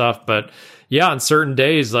alignment stuff. But yeah, on certain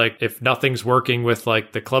days, like if nothing's working with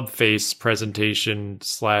like the club face presentation /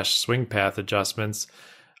 swing path adjustments,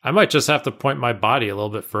 I might just have to point my body a little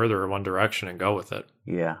bit further in one direction and go with it.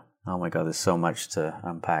 Yeah. Oh my God, there's so much to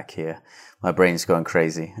unpack here. My brain's going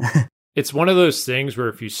crazy. It's one of those things where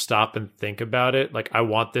if you stop and think about it, like I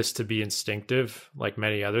want this to be instinctive, like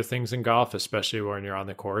many other things in golf, especially when you're on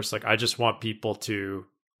the course. Like I just want people to,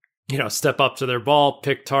 step up to their ball,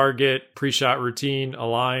 pick target, pre-shot routine,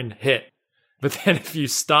 align, hit. But then if you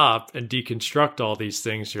stop and deconstruct all these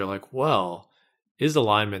things, you're like, well, is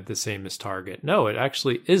alignment the same as target? No, it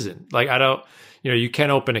actually isn't. Like you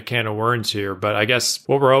can open a can of worms here, but I guess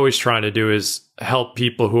what we're always trying to do is help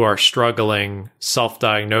people who are struggling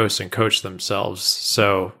self-diagnose and coach themselves.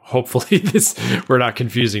 So hopefully we're not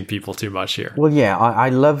confusing people too much here. Well, yeah, I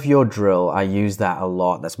love your drill. I use that a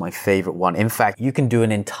lot. That's my favorite one. In fact, you can do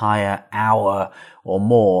an entire hour or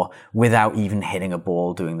more without even hitting a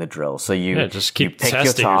ball doing the drill. So you just keep pick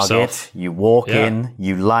testing your target, yourself. You walk in,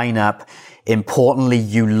 you line up. Importantly,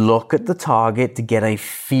 you look at the target to get a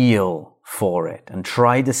feel for it and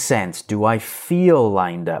try to sense, do I feel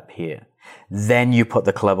lined up here? Then you put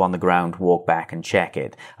the club on the ground, walk back and check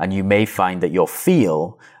it. And you may find that your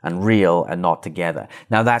feel and real are not together.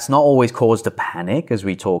 Now, that's not always cause to panic, as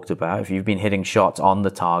we talked about. If you've been hitting shots on the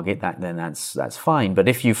target, then that's fine. But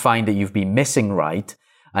if you find that you've been missing right,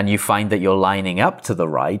 and you find that you're lining up to the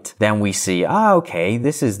right, then we see, okay,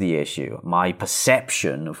 this is the issue. My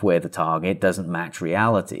perception of where the target doesn't match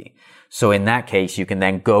reality. So in that case, you can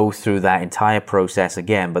then go through that entire process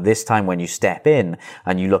again. But this time when you step in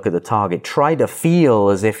and you look at the target, try to feel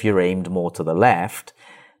as if you're aimed more to the left,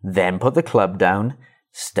 then put the club down,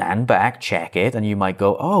 stand back, check it, and you might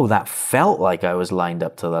go, oh, that felt like I was lined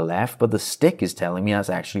up to the left, but the stick is telling me that's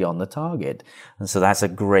actually on the target. And so that's a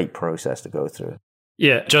great process to go through.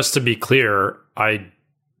 Yeah, just to be clear, I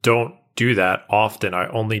don't do that often. I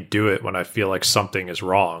only do it when I feel like something is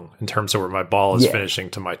wrong in terms of where my ball is finishing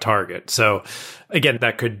to my target. So again,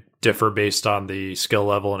 that could differ based on the skill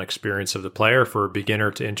level and experience of the player. For a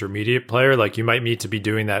beginner to intermediate player, like you might need to be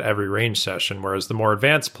doing that every range session, whereas the more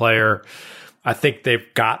advanced player, I think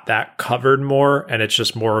they've got that covered more, and it's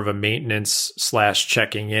just more of a maintenance /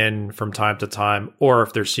 checking in from time to time, or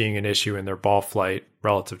if they're seeing an issue in their ball flight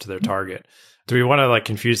relative to their target. Do we want to like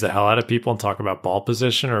confuse the hell out of people and talk about ball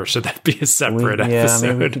position, or should that be a separate episode? I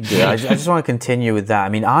mean, we could do it. I just want to continue with that. I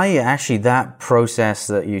mean, that process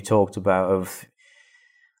that you talked about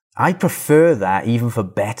I prefer that even for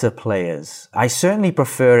better players. I certainly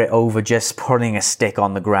prefer it over just putting a stick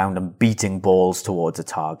on the ground and beating balls towards a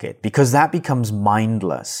target, because that becomes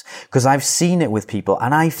mindless. Because I've seen it with people,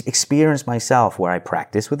 and I've experienced myself where I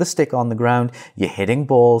practice with a stick on the ground, you're hitting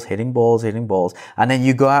balls, and then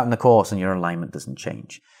you go out in the course and your alignment doesn't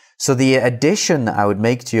change. So the addition that I would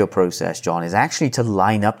make to your process, John, is actually to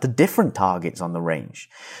line up the different targets on the range.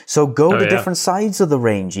 So go to different sides of the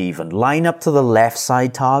range even. Line up to the left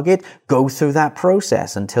side target, go through that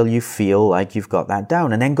process until you feel like you've got that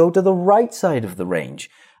down. And then go to the right side of the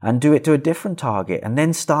range and do it to a different target. And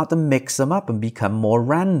then start to mix them up and become more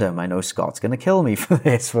random. I know Scott's going to kill me for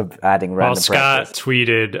this, for adding random Scott practice.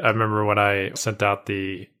 tweeted, I remember when I sent out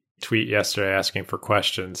the tweet yesterday asking for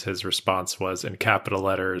questions, his response was in capital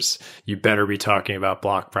letters, "You better be talking about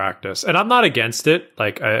block practice." And I'm not against it.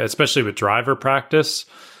 Like, especially with driver practice,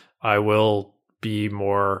 I will be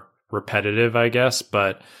more repetitive, I guess.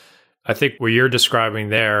 But I think what you're describing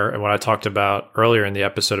there, and what I talked about earlier in the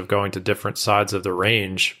episode of going to different sides of the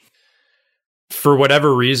range, for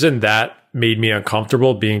whatever reason, that made me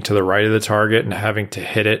uncomfortable being to the right of the target and having to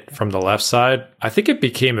hit it from the left side. I think it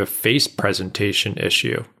became a face presentation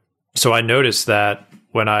issue. So I noticed that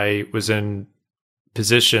when I was in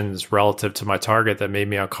positions relative to my target that made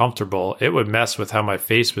me uncomfortable, it would mess with how my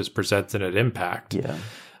face was presented at impact. Yeah.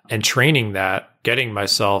 And training that, getting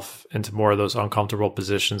myself into more of those uncomfortable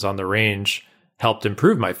positions on the range, helped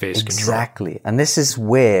improve my face control. Exactly. And this is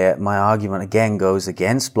where my argument again goes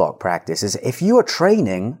against block practice, is if you are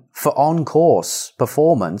training for on-course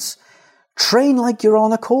performance, train like you're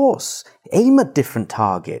on a course. Aim at different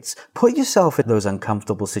targets. Put yourself in those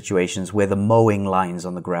uncomfortable situations where the mowing lines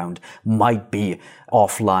on the ground might be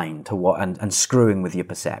offline to what and screwing with your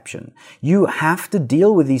perception. You have to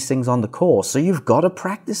deal with these things on the course, so you've got to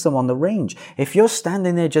practice them on the range. If you're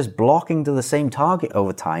standing there just blocking to the same target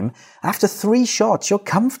over time, after 3 shots, you're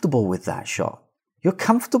comfortable with that shot. You're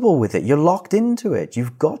comfortable with it. You're locked into it.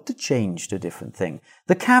 You've got to change to a different thing.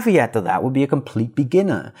 The caveat to that would be a complete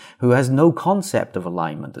beginner who has no concept of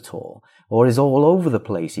alignment at all, or is all over the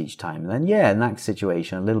place each time. Then in that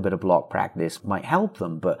situation, a little bit of block practice might help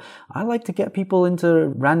them. But I like to get people into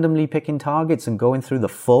randomly picking targets and going through the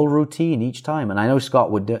full routine each time. And I know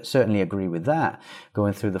Scott would certainly agree with that,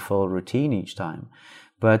 going through the full routine each time.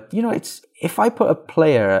 But, it's, if I put a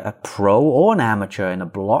player, a pro or an amateur, in a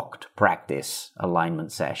blocked practice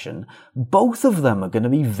alignment session, both of them are going to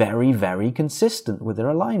be very, very consistent with their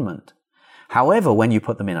alignment. However, when you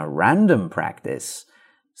put them in a random practice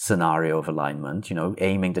scenario of alignment,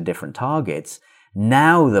 aiming to different targets,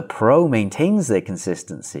 now the pro maintains their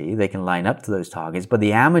consistency. They can line up to those targets, but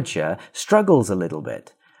the amateur struggles a little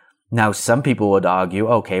bit. Now, some people would argue,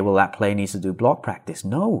 okay, well, that player needs to do block practice.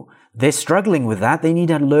 No, they're struggling with that. They need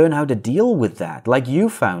to learn how to deal with that. Like you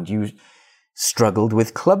found, you struggled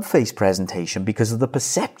with club face presentation because of the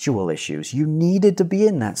perceptual issues. You needed to be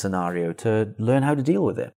in that scenario to learn how to deal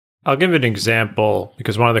with it. I'll give an example,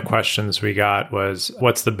 because one of the questions we got was,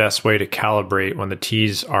 what's the best way to calibrate when the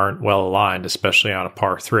tees aren't well aligned, especially on a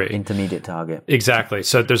par 3? Intermediate target. Exactly.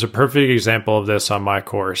 So there's a perfect example of this on my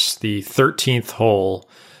course. The 13th hole,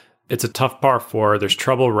 it's a tough par 4. There's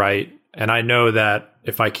trouble right. And I know that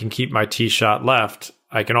if I can keep my tee shot left,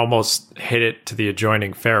 I can almost hit it to the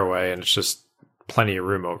adjoining fairway, and it's just plenty of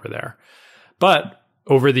room over there. But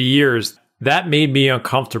over the years, that made me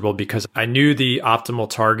uncomfortable because I knew the optimal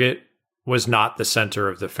target was not the center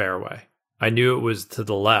of the fairway. I knew it was to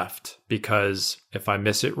the left, because if I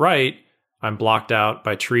miss it right, I'm blocked out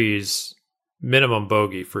by trees, minimum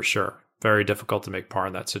bogey for sure. Very difficult to make par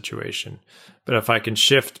in that situation. But if I can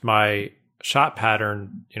shift my shot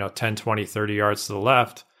pattern, 10, 20, 30 yards to the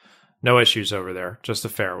left, no issues over there, just a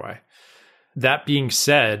fairway. That being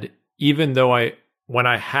said, even though when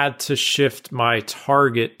I had to shift my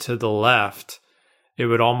target to the left, it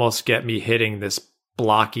would almost get me hitting this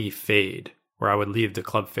blocky fade where I would leave the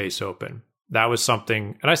club face open. That was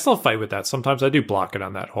something, and I still fight with that. Sometimes I do block it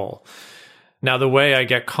on that hole. Now, the way I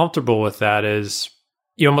get comfortable with that is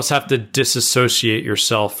you almost have to disassociate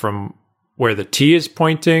yourself from where the tee is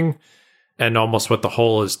pointing and almost what the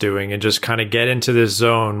hole is doing, and just kind of get into this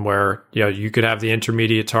zone where, you could have the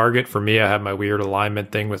intermediate target. For me, I have my weird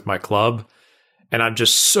alignment thing with my club, and I'm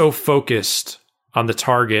just so focused on the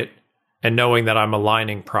target and knowing that I'm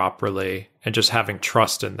aligning properly and just having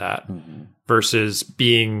trust in that versus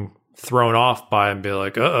being thrown off by and be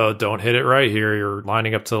like, don't hit it right here. You're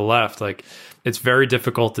lining up to the left. Like, it's very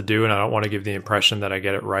difficult to do. And I don't want to give the impression that I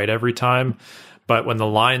get it right every time. But when the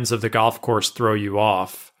lines of the golf course throw you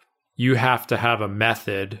off, you have to have a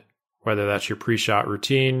method, whether that's your pre-shot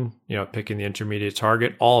routine, picking the intermediate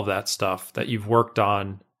target, all of that stuff that you've worked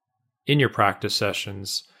on in your practice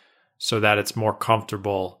sessions so that it's more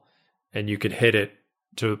comfortable and you can hit it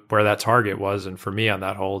to where that target was. And for me on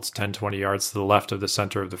that hole, it's 10, 20 yards to the left of the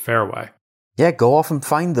center of the fairway. Yeah, go off and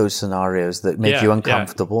find those scenarios that make you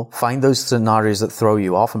uncomfortable. Yeah. Find those scenarios that throw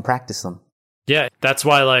you off and practice them. Yeah, that's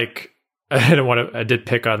why, I did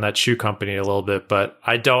pick on that shoe company a little bit, but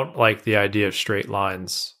I don't like the idea of straight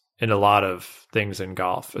lines in a lot of things in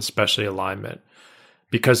golf, especially alignment,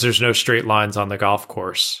 because there's no straight lines on the golf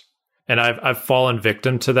course. And I've fallen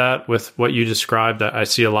victim to that with what you described. I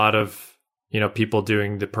see a lot of, people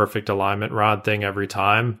doing the perfect alignment rod thing every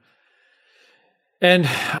time. And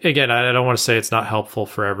again, I don't want to say it's not helpful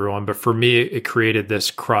for everyone, but for me, it created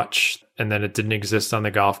this crutch, and then it didn't exist on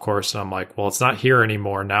the golf course. And I'm like, well, it's not here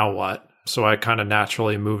anymore. Now what? So I kind of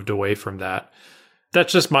naturally moved away from that.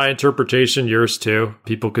 That's just my interpretation. Yours too.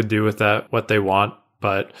 People could do with that what they want,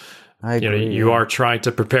 but you are trying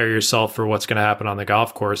to prepare yourself for what's going to happen on the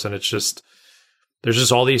golf course. And there's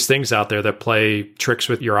just all these things out there that play tricks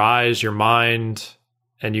with your eyes, your mind,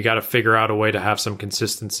 and you got to figure out a way to have some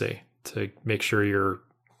consistency to make sure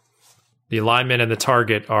the alignment and the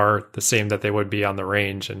target are the same that they would be on the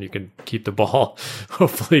range, and you can keep the ball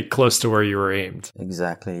hopefully close to where you were aimed.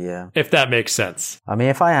 Exactly, yeah. If that makes sense. I mean,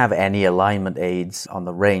 if I have any alignment aids on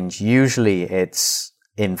the range, usually it's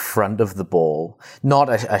in front of the ball, not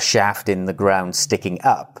a shaft in the ground sticking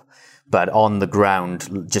up, but on the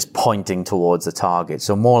ground just pointing towards the target.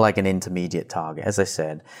 So more like an intermediate target. As I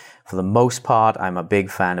said, for the most part, I'm a big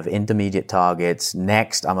fan of intermediate targets.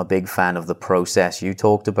 Next, I'm a big fan of the process you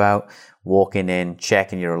talked about, walking in,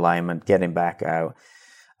 checking your alignment, getting back out.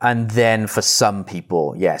 And then for some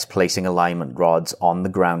people, yes, placing alignment rods on the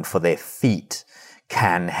ground for their feet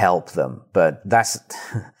can help them. But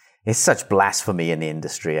it's such blasphemy in the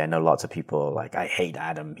industry. I know lots of people are like, I hate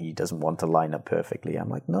Adam. He doesn't want to line up perfectly. I'm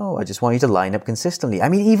like, no, I just want you to line up consistently. I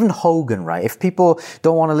mean, even Hogan, right? If people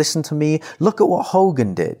don't want to listen to me, look at what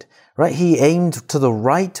Hogan did, right? He aimed to the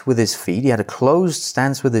right with his feet. He had a closed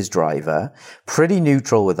stance with his driver, pretty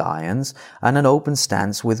neutral with irons, and an open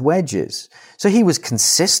stance with wedges. So he was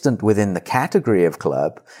consistent within the category of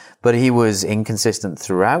club, but he was inconsistent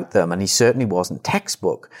throughout them. And he certainly wasn't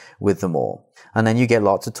textbook with them all. And then you get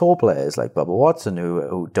lots of tour players like Bubba Watson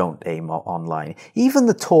who don't aim online. Even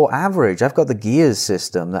the tour average, I've got the Gears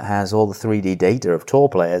system that has all the 3D data of tour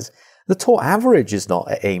players. The tour average is not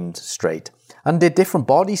aimed straight. And their different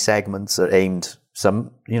body segments are aimed.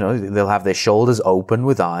 Some, they'll have their shoulders open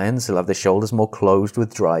with irons. They'll have their shoulders more closed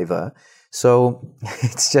with driver. So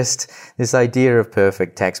it's just this idea of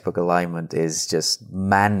perfect textbook alignment is just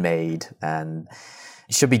man-made and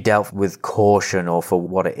it should be dealt with caution or for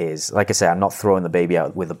what it is. Like I say, I'm not throwing the baby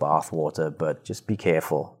out with the bathwater, but just be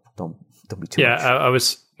careful. Don't be too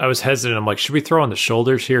much. I was hesitant. I'm like, should we throw on the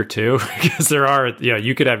shoulders here too? Because there are,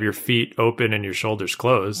 you could have your feet open and your shoulders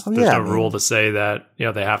closed. There's no rule to say that,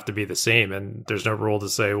 they have to be the same. And there's no rule to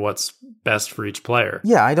say what's best for each player.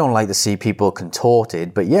 Yeah, I don't like to see people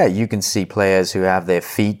contorted, but yeah, you can see players who have their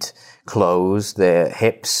feet closed, their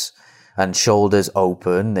hips and shoulders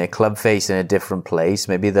open, their club face in a different place.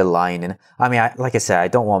 Maybe they're lining. I mean, like I said, I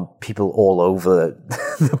don't want people all over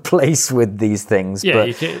the place with these things. Yeah,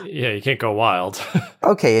 but you can't go wild.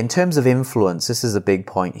 Okay, in terms of influence, this is a big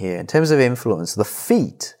point here. In terms of influence, the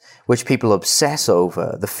feet, which people obsess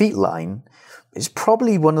over, the feet line, is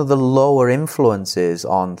probably one of the lower influences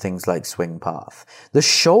on things like swing path. The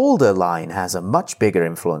shoulder line has a much bigger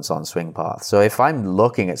influence on swing path. So if I'm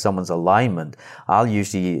looking at someone's alignment, I'll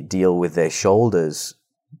usually deal with their shoulders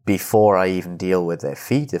before I even deal with their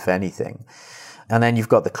feet, if anything. And then you've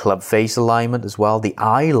got the club face alignment as well. The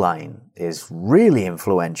eye line is really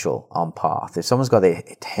influential on path. If someone's got their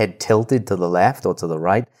head tilted to the left or to the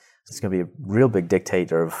right, It's going to be a real big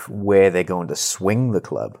dictator of where they're going to swing the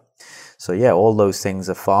club. So yeah, all those things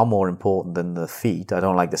are far more important than the feet. I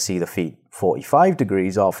don't like to see the feet 45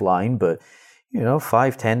 degrees offline, but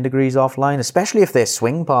 5, 10 degrees offline, especially if their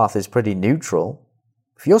swing path is pretty neutral.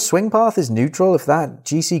 If your swing path is neutral, if that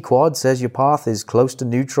GC quad says your path is close to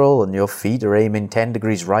neutral and your feet are aiming 10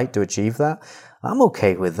 degrees right to achieve that, I'm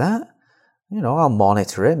okay with that. I'll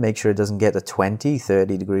monitor it, make sure it doesn't get to 20,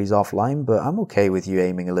 30 degrees offline, but I'm okay with you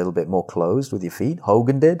aiming a little bit more closed with your feet.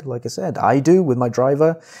 Hogan did, like I said. I do with my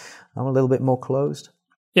driver. I'm a little bit more closed.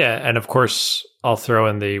 Yeah, and of course, I'll throw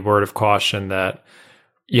in the word of caution that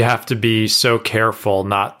you have to be so careful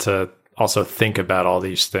not to also think about all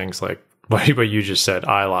these things like what you just said,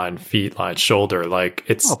 eye line, feet line, shoulder. Like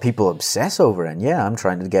it's people obsess over it. And yeah, I'm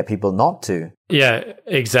trying to get people not to. Yeah,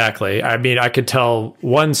 exactly. I mean, I could tell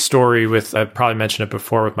one story I probably mentioned it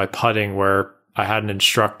before with my putting, where I had an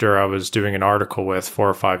instructor I was doing an article with 4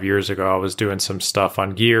 or 5 years ago. I was doing some stuff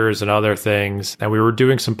on gears and other things, and we were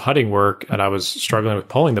doing some putting work, and I was struggling with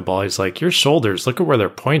pulling the ball. He's like, your shoulders, look at where they're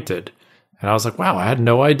pointed. And I was like, wow, I had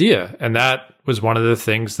no idea. And that was one of the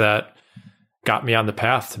things that got me on the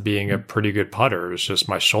path to being a pretty good putter. It was just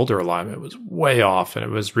my shoulder alignment was way off, and it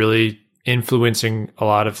was really influencing a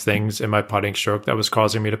lot of things in my putting stroke that was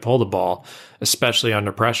causing me to pull the ball, especially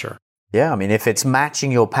under pressure. Yeah, I mean, if it's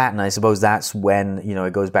matching your pattern, I suppose that's when,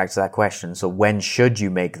 it goes back to that question. So when should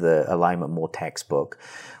you make the alignment more textbook?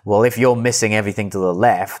 Well, if you're missing everything to the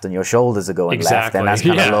left and your shoulders are going left, then that's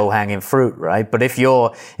kind of low-hanging fruit, right? But if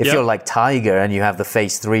you're like Tiger and you have the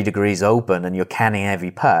face 3 degrees open and you're canning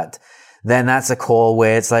every putt, then that's a call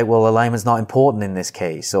where it's like, well, alignment's not important in this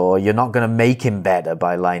case, or you're not going to make him better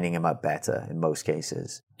by lining him up better in most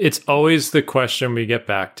cases. It's always the question we get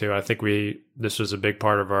back to. I think this was a big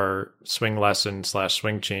part of our swing lesson /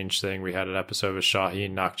 swing change thing. We had an episode with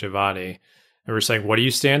Shaheen Nakhjavani, and we're saying, what do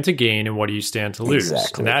you stand to gain and what do you stand to lose?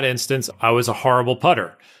 Exactly. In that instance, I was a horrible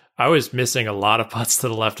putter. I was missing a lot of putts to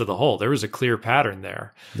the left of the hole. There was a clear pattern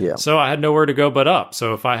there. Yeah. So I had nowhere to go but up.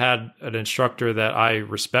 So if I had an instructor that I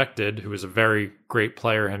respected, who was a very great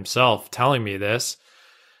player himself, telling me this,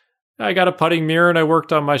 I got a putting mirror and I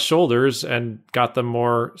worked on my shoulders and got them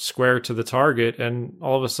more square to the target. And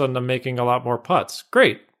all of a sudden I'm making a lot more putts.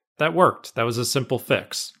 Great. That worked. That was a simple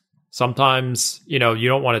fix. Sometimes, you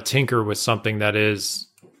don't want to tinker with something that is,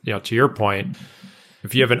 to your point,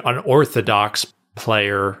 if you have an unorthodox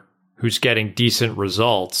player who's getting decent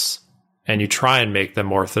results and you try and make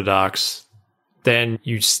them orthodox, then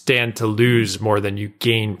you stand to lose more than you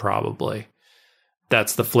gain probably.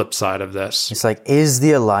 That's the flip side of this. It's like, is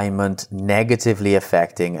the alignment negatively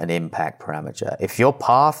affecting an impact parameter? If your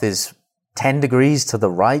path is 10 degrees to the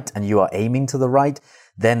right and you are aiming to the right,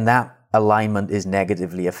 then that alignment is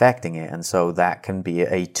negatively affecting it. And so that can be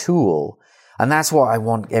a tool. And that's what I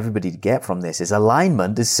want everybody to get from this, is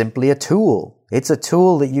alignment is simply a tool. It's a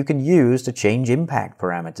tool that you can use to change impact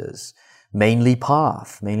parameters, mainly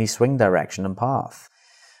path, mainly swing direction and path.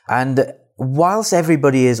 And whilst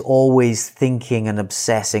everybody is always thinking and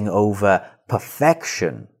obsessing over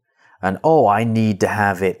perfection and, I need to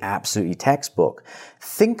have it absolutely textbook,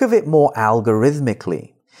 think of it more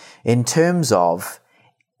algorithmically in terms of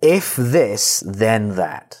if this, then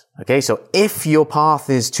that. Okay, so if your path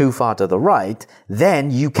is too far to the right,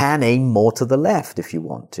 then you can aim more to the left if you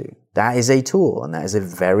want to. That is a tool, and that is a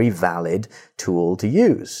very valid tool to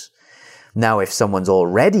use. Now, if someone's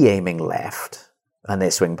already aiming left and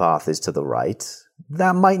their swing path is to the right,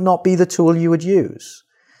 that might not be the tool you would use.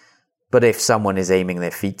 But if someone is aiming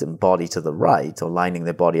their feet and body to the right, or lining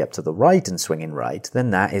their body up to the right and swinging right,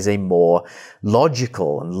 then that is a more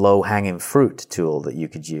logical and low-hanging fruit tool that you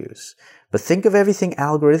could use. But think of everything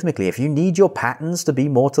algorithmically. If you need your patterns to be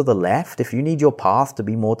more to the left, if you need your path to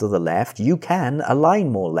be more to the left, you can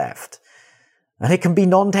align more left. And it can be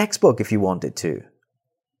non-textbook if you want it to,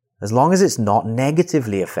 as long as it's not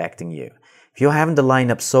negatively affecting you. If you're having to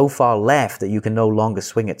line up so far left that you can no longer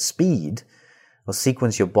swing at speed or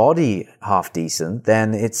sequence your body half decent,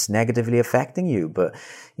 then it's negatively affecting you. But,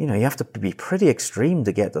 you have to be pretty extreme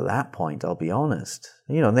to get to that point, I'll be honest.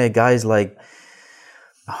 There are guys like,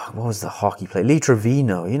 what was the hockey player? Lee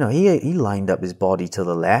Trevino, he lined up his body to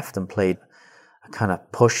the left and played a kind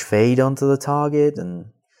of push fade onto the target. And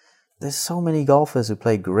there's so many golfers who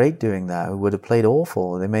played great doing that, who would have played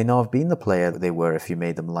awful. They may not have been the player that they were if you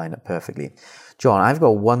made them line up perfectly. John, I've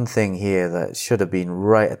got one thing here that should have been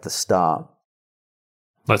right at the start.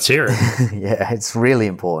 Let's hear it. Yeah, it's really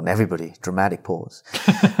important. Everybody, dramatic pause.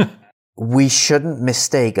 We shouldn't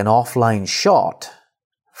mistake an offline shot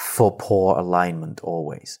for poor alignment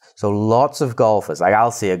always. So lots of golfers, like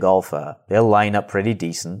I'll see a golfer, they'll line up pretty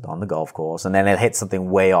decent on the golf course and then they'll hit something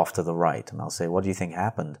way off to the right. And I'll say, what do you think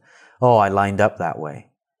happened? Oh, I lined up that way.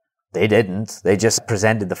 They didn't. They just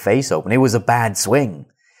presented the face open. It was a bad swing.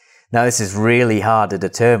 Now, this is really hard to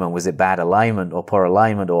determine. Was it bad alignment or poor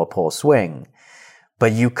alignment or a poor swing?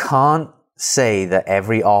 But you can't say that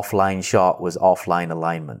every offline shot was offline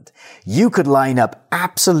alignment. You could line up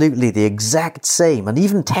absolutely the exact same and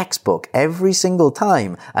even textbook every single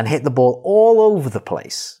time and hit the ball all over the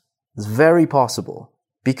place. It's very possible.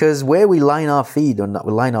 Because where we line our feet or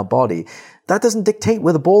we line our body, that doesn't dictate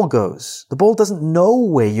where the ball goes. The ball doesn't know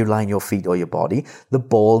where you line your feet or your body. The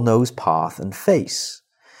ball knows path and face.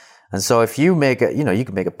 And so if you make you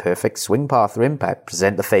can make a perfect swing path or impact,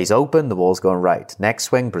 present the face open, the ball's going right. Next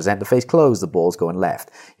swing, present the face closed, the ball's going left.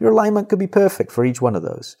 Your alignment could be perfect for each one of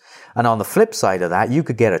those. And on the flip side of that, you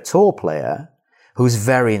could get a tour player who's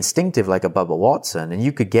very instinctive like a Bubba Watson, and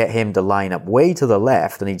you could get him to line up way to the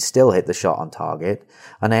left and he'd still hit the shot on target,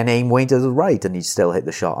 and then aim way to the right and he'd still hit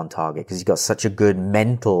the shot on target because he's got such a good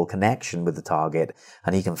mental connection with the target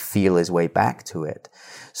and he can feel his way back to it.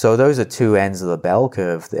 So those are two ends of the bell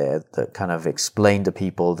curve there that kind of explain to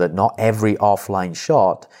people that not every offline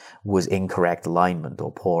shot was incorrect alignment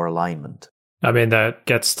or poor alignment. I mean, that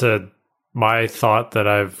gets to my thought that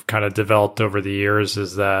I've kind of developed over the years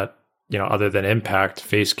is that, other than impact,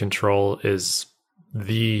 face control is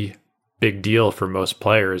the big deal for most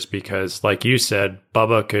players because, like you said,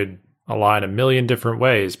 Bubba could align a million different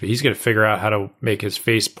ways, but he's going to figure out how to make his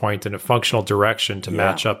face point in a functional direction to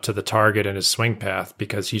match up to the target and his swing path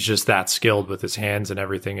because he's just that skilled with his hands and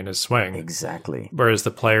everything in his swing. Exactly. Whereas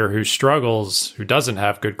the player who struggles, who doesn't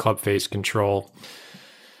have good club face control,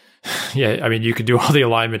 you could do all the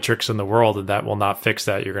alignment tricks in the world and that will not fix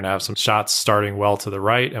that. You're going to have some shots starting well to the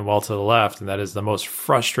right and well to the left. And that is the most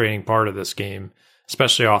frustrating part of this game,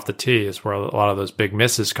 especially off the tee, is where a lot of those big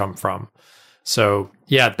misses come from. So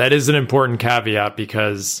that is an important caveat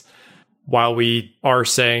because while we are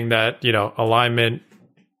saying that, alignment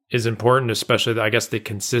is important, especially I guess the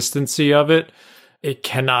consistency of it, it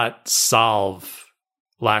cannot solve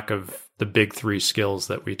lack of the big three skills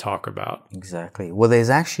that we talk about. Exactly. Well,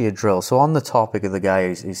 there's actually a drill. So on the topic of the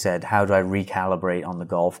guy who said, how do I recalibrate on the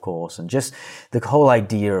golf course? And just the whole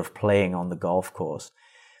idea of playing on the golf course.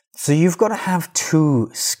 So you've got to have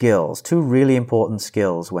two really important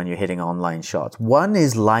skills when you're hitting online shots. One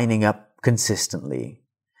is lining up consistently,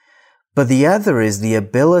 but the other is the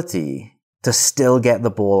ability to still get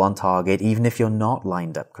the ball on target even if you're not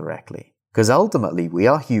lined up correctly. Because ultimately, we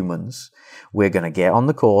are humans. We're going to get on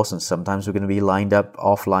the course and sometimes we're going to be lined up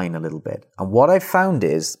offline a little bit. And what I've found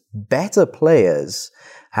is better players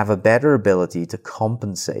have a better ability to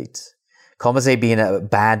compensate. Compensate being a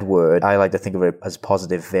bad word, I like to think of it as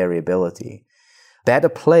positive variability. Better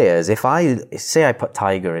players, if I put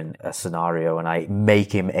Tiger in a scenario and I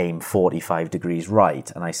make him aim 45 degrees right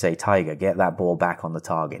and I say, Tiger, get that ball back on the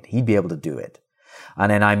target, he'd be able to do it.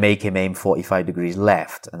 And then I make him aim 45 degrees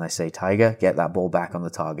left and I say, Tiger, get that ball back on the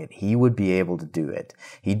target. He would be able to do it.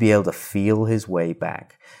 He'd be able to feel his way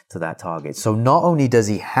back to that target. So not only does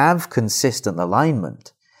he have consistent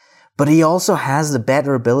alignment, but he also has the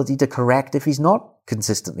better ability to correct if he's not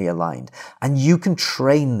consistently aligned. And you can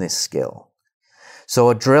train this skill. So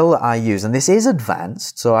a drill that I use, and this is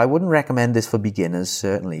advanced, so I wouldn't recommend this for beginners,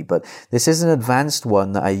 certainly, but this is an advanced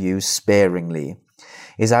one that I use sparingly,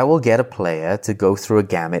 is I will get a player to go through a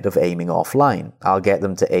gamut of aiming offline. I'll get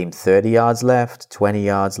them to aim 30 yards left, 20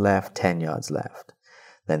 yards left, 10 yards left.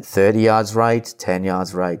 Then 30 yards right, 10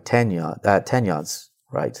 yards right, 10 yards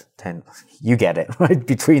right, 10, you get it, right?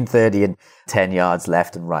 Between 30 and 10 yards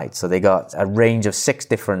left and right. So they got a range of 6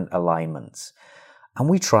 different alignments. And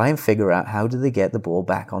we try and figure out how do they get the ball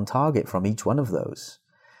back on target from each one of those.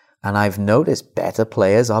 And I've noticed better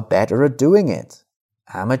players are better at doing it.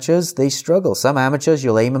 Amateurs, they struggle. Some amateurs,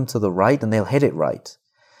 you'll aim them to the right and they'll hit it right.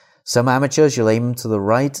 Some amateurs, you'll aim them to the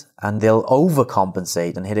right and they'll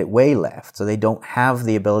overcompensate and hit it way left. So they don't have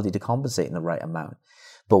the ability to compensate in the right amount.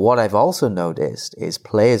 But what I've also noticed is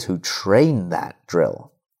players who train that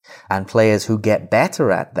drill and players who get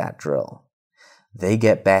better at that drill, they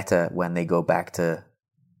get better when they go back to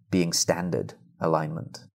being standard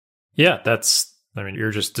alignment. Yeah,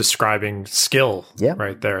 you're just describing skill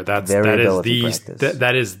right there. That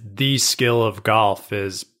is the skill of golf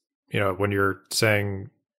is, when you're saying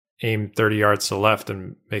aim 30 yards to the left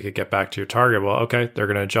and make it get back to your target. Well, okay, they're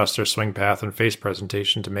going to adjust their swing path and face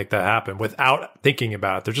presentation to make that happen without thinking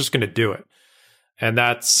about it. They're just going to do it. And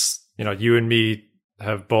that's, you and me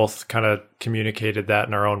have both kind of communicated that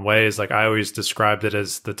in our own ways. Like I always described it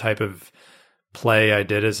as the type of play I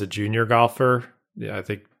did as a junior golfer. Yeah, I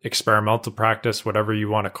think experimental practice, whatever you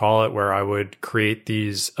want to call it, where I would create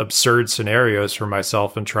these absurd scenarios for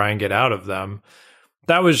myself and try and get out of them.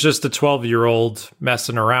 That was just a 12-year-old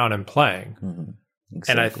messing around and playing. Mm-hmm.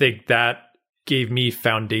 Exactly. And I think that gave me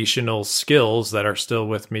foundational skills that are still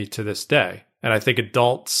with me to this day. And I think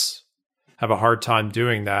adults have a hard time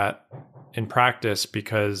doing that in practice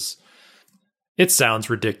because it sounds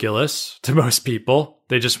ridiculous to most people.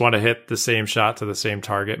 They just want to hit the same shot to the same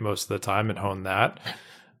target most of the time and hone that.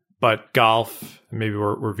 But golf, maybe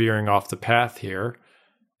we're veering off the path here,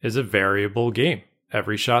 is a variable game.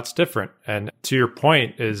 Every shot's different. And to your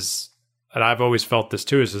point is, and I've always felt this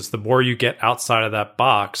too, is the more you get outside of that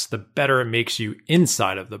box, the better it makes you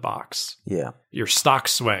inside of the box. Yeah. Your stock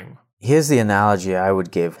swing. Here's the analogy I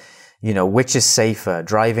would give. You know, which is safer,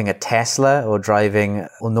 driving a Tesla or driving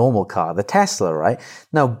a normal car? The Tesla, right?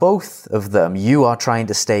 Now, both of them, you are trying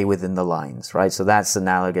to stay within the lines, right? So that's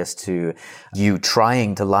analogous to you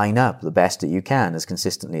trying to line up the best that you can as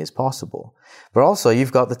consistently as possible. But also,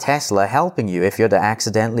 you've got the Tesla helping you if you're to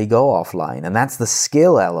accidentally go offline. And that's the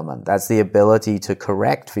skill element. That's the ability to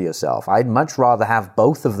correct for yourself. I'd much rather have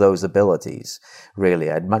both of those abilities, really.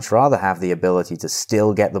 I'd much rather have the ability to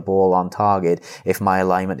still get the ball on target if my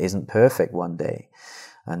alignment isn't perfect one day.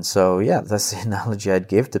 And so, yeah, that's the analogy I'd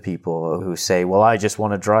give to people who say, well, I just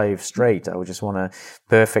want to drive straight. I just want to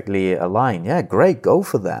perfectly align. Yeah, great, go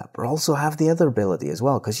for that. But also have the other ability as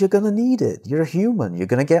well, because you're going to need it. You're a human. You're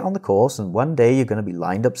going to get on the course, and one day you're going to be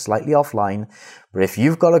lined up slightly offline. But if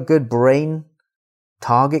you've got a good brain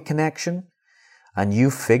target connection, and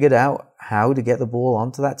you've figured out how to get the ball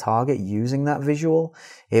onto that target using that visual,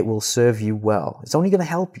 it will serve you well. It's only going to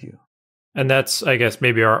help you. And that's, I guess,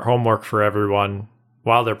 maybe our homework for everyone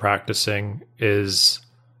while they're practicing is,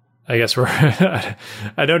 I guess I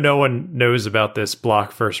know no one knows about this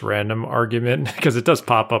block first random argument because it does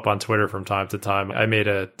pop up on Twitter from time to time. I made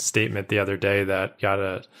a statement the other day that got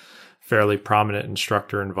a fairly prominent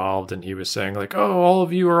instructor involved, and he was saying like, oh, all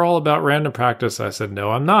of you are all about random practice. I said, no,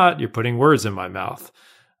 I'm not. You're putting words in my mouth.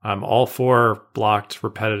 I'm all for blocked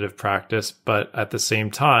repetitive practice, but at the same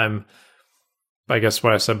time, I guess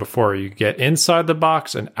what I said before, you get inside the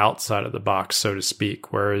box and outside of the box, so to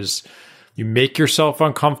speak. Whereas you make yourself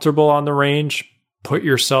uncomfortable on the range, put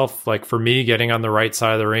yourself, like for me, getting on the right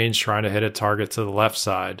side of the range, trying to hit a target to the left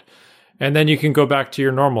side. And then you can go back to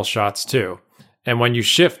your normal shots too. And when you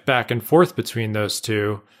shift back and forth between those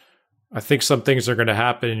two, I think some things are going to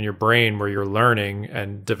happen in your brain where you're learning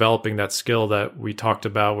and developing that skill that we talked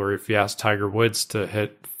about, where if you asked Tiger Woods to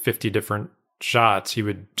hit 50 different shots, he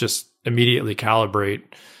would just immediately calibrate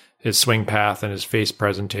his swing path and his face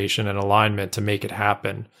presentation and alignment to make it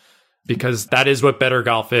happen, because that is what better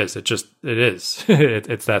golf is. It is.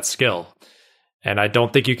 It's that skill. And I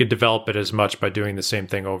don't think you could develop it as much by doing the same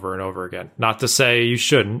thing over and over again. Not to say you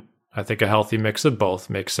shouldn't. I think a healthy mix of both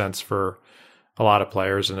makes sense for a lot of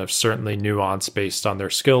players, and have certainly nuance based on their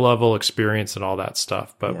skill level, experience, and all that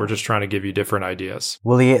stuff. But we're just trying to give you different ideas.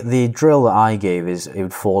 Well, the drill that I gave it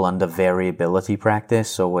would fall under variability practice.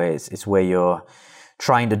 So where it's where you're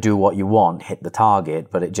trying to do what you want, hit the target,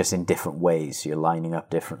 but it just in different ways. You're lining up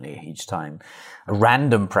differently each time. A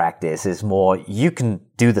random practice is more, you can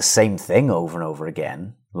do the same thing over and over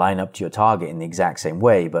again, line up to your target in the exact same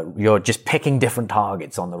way, but you're just picking different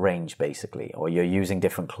targets on the range, basically, or you're using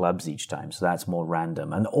different clubs each time. So that's more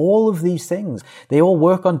random. And all of these things, they all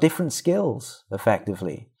work on different skills,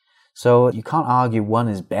 effectively. So you can't argue one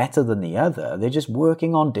is better than the other. They're just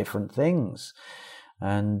working on different things.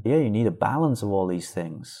 And yeah, you need a balance of all these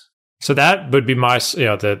things. So that would be my,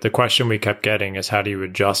 the question we kept getting is, how do you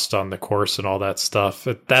adjust on the course and all that stuff?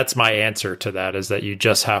 That's my answer to that, is that you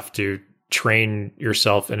just have to train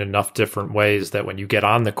yourself in enough different ways that when you get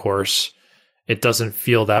on the course, it doesn't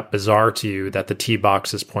feel that bizarre to you that the tee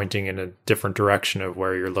box is pointing in a different direction of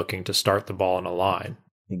where you're looking to start the ball in a line.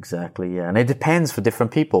 Exactly, yeah. And it depends for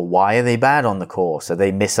different people. Why are they bad on the course? Are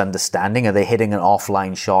they misunderstanding? Are they hitting an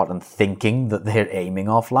offline shot and thinking that they're aiming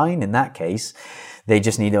offline? In that case, they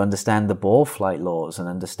just need to understand the ball flight laws and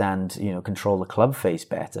understand, control the club face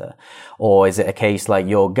better. Or is it a case like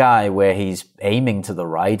your guy where he's aiming to the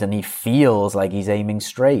right and he feels like he's aiming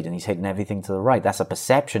straight and he's hitting everything to the right? That's a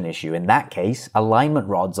perception issue. In that case, alignment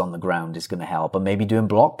rods on the ground is going to help, and maybe doing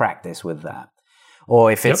block practice with that.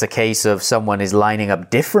 Or if it's a case of someone is lining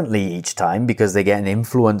up differently each time because they're getting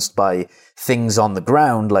influenced by things on the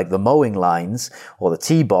ground like the mowing lines or the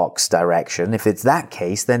tee box direction, if it's that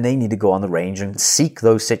case, then they need to go on the range and seek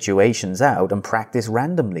those situations out and practice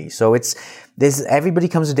randomly. So it's everybody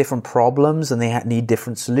comes with different problems and they need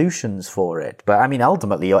different solutions for it. But I mean,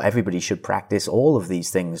 ultimately, everybody should practice all of these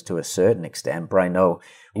things to a certain extent. But I know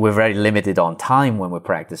we're very limited on time when we're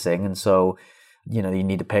practicing. And so, you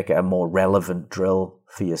need to pick a more relevant drill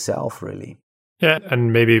for yourself, really. Yeah.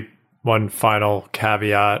 And maybe one final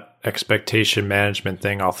caveat, expectation management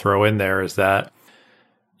thing I'll throw in there is that,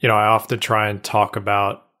 I often try and talk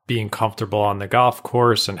about being comfortable on the golf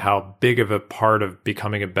course and how big of a part of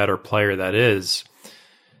becoming a better player that is.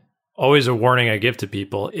 Always a warning I give to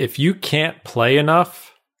people. If you can't play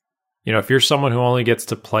enough, if you're someone who only gets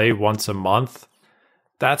to play once a month,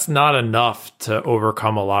 that's not enough to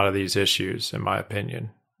overcome a lot of these issues, in my opinion.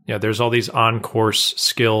 There's all these on-course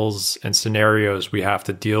skills and scenarios we have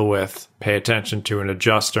to deal with, pay attention to, and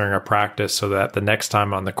adjust during our practice so that the next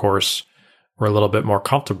time on the course, we're a little bit more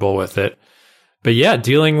comfortable with it. But yeah,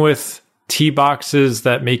 dealing with tee boxes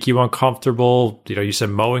that make you uncomfortable, you said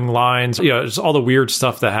mowing lines, there's all the weird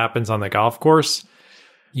stuff that happens on the golf course.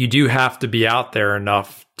 You do have to be out there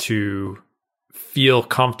enough to feel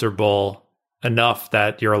comfortable enough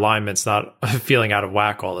that your alignment's not feeling out of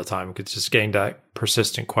whack all the time. It's just getting that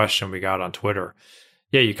persistent question we got on Twitter.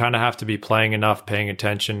 Yeah, you kind of have to be playing enough, paying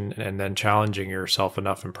attention, and then challenging yourself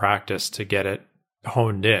enough in practice to get it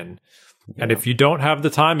honed in. Yeah. And if you don't have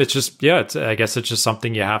the time, it's just, I guess it's just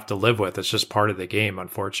something you have to live with. It's just part of the game,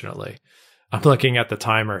 unfortunately. I'm looking at the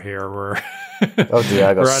timer here. Oh dear,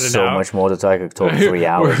 I got so much more to talk. I could talk 3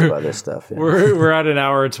 hours about this stuff. Yeah. We're at an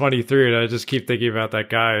hour and 23, and I just keep thinking about that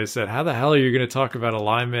guy who said, "How the hell are you going to talk about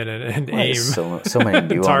alignment and aim?" So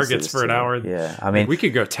many nuances targets for an hour. Yeah, I mean, we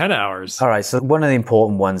could go 10 hours. All right, so one of the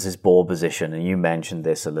important ones is ball position, and you mentioned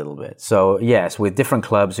this a little bit. So yes, with different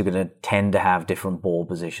clubs, we're going to tend to have different ball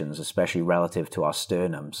positions, especially relative to our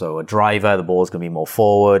sternum. So a driver, the ball is going to be more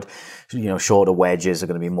forward. Shorter wedges are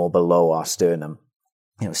going to be more below our sternum,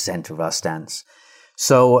 center of our stance.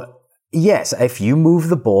 So yes, if you move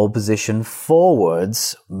the ball position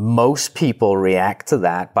forwards, most people react to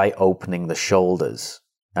that by opening the shoulders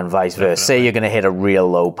and vice versa. Definitely. Say you're going to hit a real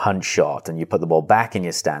low punch shot and you put the ball back in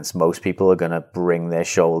your stance, most people are going to bring their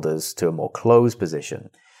shoulders to a more closed position.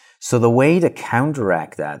 So the way to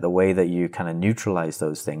counteract that, the way that you kind of neutralize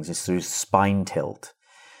those things is through spine tilt.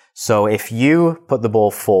 So if you put the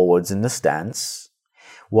ball forwards in the stance,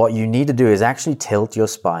 what you need to do is actually tilt your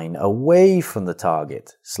spine away from the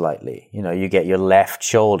target slightly. You get your left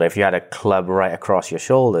shoulder. If you had a club right across your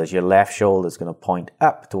shoulders, your left shoulder is going to point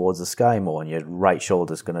up towards the sky more and your right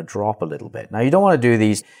shoulder is going to drop a little bit. Now, you don't want to do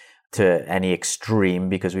these to any extreme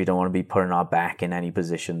because we don't want to be putting our back in any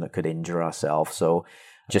position that could injure ourselves. So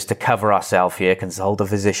just to cover ourselves here, consult a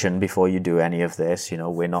physician before you do any of this.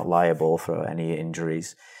 We're not liable for any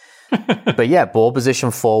injuries. But yeah, ball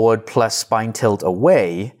position forward plus spine tilt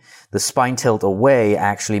away. The spine tilt away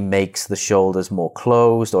actually makes the shoulders more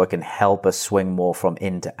closed, or it can help us swing more from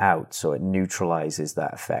in to out. So it neutralizes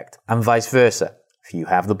that effect. And vice versa. If you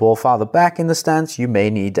have the ball farther back in the stance, you may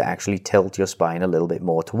need to actually tilt your spine a little bit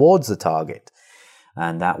more towards the target.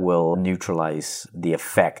 And that will neutralize the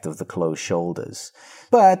effect of the closed shoulders.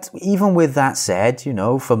 But even with that said,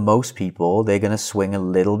 for most people, they're going to swing a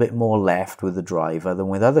little bit more left with the driver than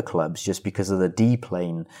with other clubs just because of the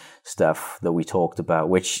D-plane stuff that we talked about,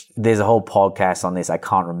 which there's a whole podcast on this. I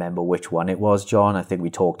can't remember which one it was, John. I think we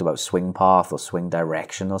talked about swing path or swing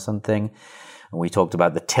direction or something. And we talked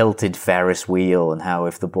about the tilted Ferris wheel and how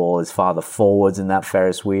if the ball is farther forwards in that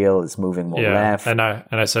Ferris wheel, it's moving more left. And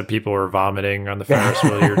I said people were vomiting on the Ferris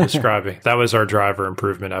wheel you're describing. That was our driver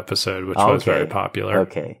improvement episode, which was very popular.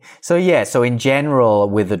 Okay. So in general,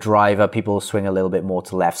 with the driver, people swing a little bit more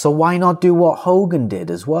to left. So why not do what Hogan did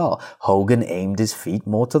as well? Hogan aimed his feet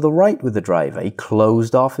more to the right with the driver. He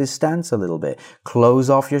closed off his stance a little bit, close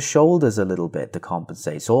off your shoulders a little bit to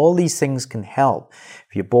compensate. So all these things can help.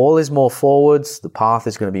 If your ball is more forwards, the path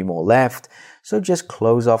is going to be more left. So just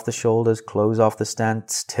close off the shoulders, close off the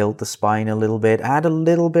stance, tilt the spine a little bit, add a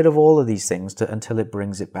little bit of all of these things until it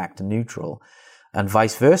brings it back to neutral. And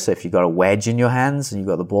vice versa. If you've got a wedge in your hands and you've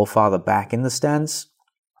got the ball farther back in the stance,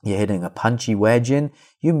 you're hitting a punchy wedge in,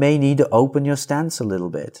 you may need to open your stance a little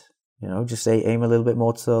bit. Just aim a little bit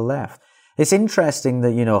more to the left. It's interesting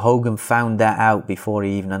that, Hogan found that out before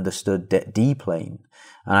he even understood D-plane.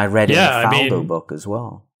 And I read in the Faldo book as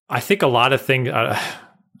well. I think a lot of things,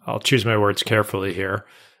 I'll choose my words carefully here.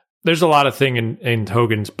 There's a lot of thing in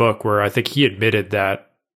Hogan's book where I think he admitted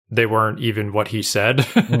that they weren't even what he said.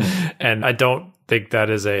 And I don't think that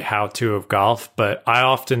is a how-to of golf, but I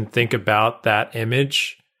often think about that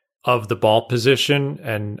image of the ball position.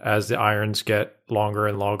 And as the irons get longer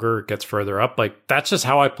and longer, it gets further up. Like, that's just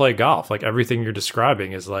how I play golf. Like, everything you're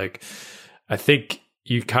describing is like, I think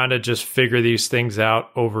you kind of just figure these things out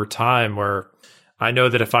over time, where I know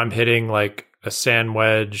that if I'm hitting like a sand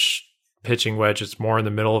wedge, pitching wedge, it's more in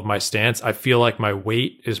the middle of my stance, I feel like my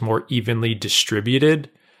weight is more evenly distributed.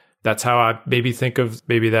 That's how I maybe think of,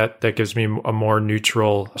 maybe that gives me a more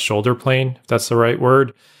neutral shoulder plane, if that's the right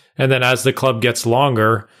word. And then as the club gets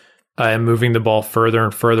longer, I am moving the ball further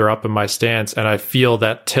and further up in my stance, and I feel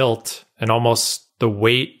that tilt and almost the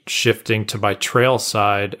weight shifting to my trail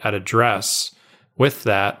side at address with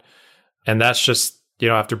that. And that's just,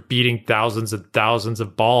 after beating thousands and thousands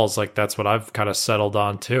of balls, like that's what I've kind of settled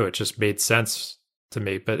on too. It just made sense to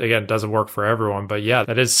me. But again, it doesn't work for everyone. But yeah,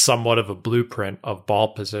 that is somewhat of a blueprint of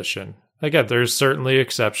ball position. Again, there's certainly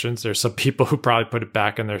exceptions. There's some people who probably put it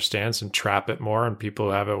back in their stance and trap it more, and people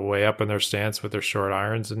who have it way up in their stance with their short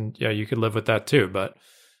irons. And yeah, you could live with that too. But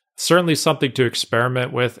certainly something to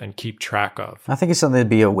experiment with and keep track of. I think it's something to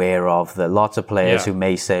be aware of. That lots of players who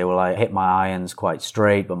may say, well, I hit my irons quite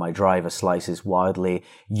straight, but my driver slices wildly.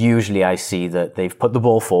 Usually I see that they've put the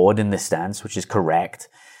ball forward in this stance, which is correct,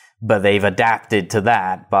 but they've adapted to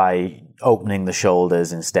that by opening the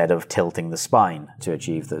shoulders instead of tilting the spine to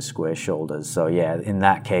achieve those square shoulders. So yeah, in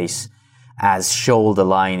that case, as shoulder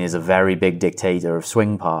line is a very big dictator of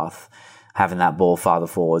swing path, having that ball farther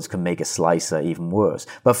forwards can make a slicer even worse.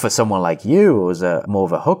 But for someone like you, who's more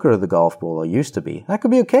of a hooker of the golf ball, or used to be, that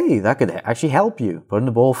could be okay. That could actually help you. Putting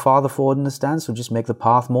the ball farther forward in the stance will just make the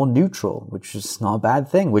path more neutral, which is not a bad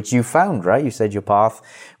thing, which you found, right? You said your path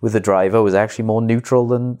with the driver was actually more neutral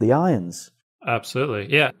than the irons.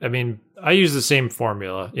 Absolutely. Yeah. I mean, I use the same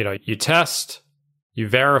formula. You test, you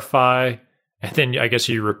verify, and then I guess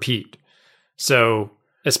you repeat. So,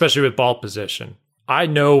 especially with ball position, I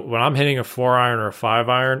know when I'm hitting a 4-iron or a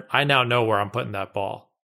 5-iron, I now know where I'm putting that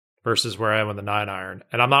ball versus where I am with the 9-iron.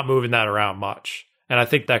 And I'm not moving that around much. And I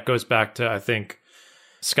think that goes back to,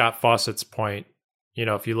 Scott Fawcett's point.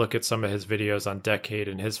 If you look at some of his videos on Decade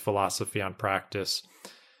and his philosophy on practice,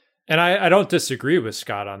 and I don't disagree with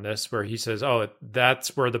Scott on this, where he says,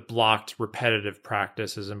 that's where the blocked repetitive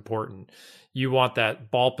practice is important. You want that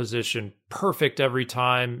ball position perfect every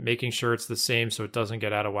time, making sure it's the same so it doesn't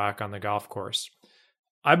get out of whack on the golf course.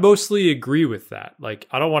 I mostly agree with that. Like,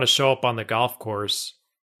 I don't want to show up on the golf course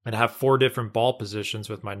and have 4 different ball positions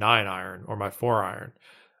with my 9-iron or my 4-iron.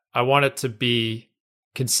 I want it to be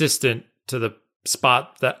consistent to the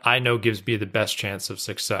spot that I know gives me the best chance of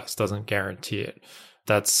success. Doesn't guarantee it.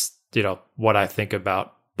 That's, what I think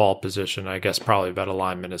about ball position. I guess probably about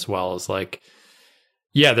alignment as well, is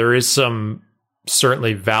there is some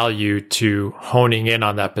certainly value to honing in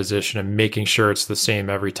on that position and making sure it's the same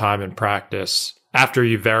every time in practice, after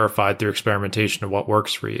you've verified through experimentation of what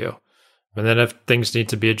works for you. And then if things need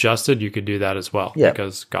to be adjusted, you could do that as well,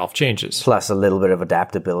 because golf changes. Plus a little bit of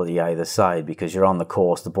adaptability either side, because you're on the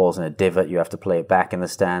course, the ball's in a divot, you have to play it back in the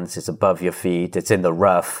stance, it's above your feet, it's in the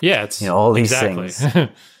rough. Yeah, it's all these things.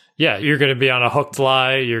 Yeah, you're going to be on a hooked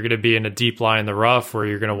lie, you're going to be in a deep lie in the rough, where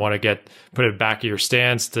you're going to want to put it back of your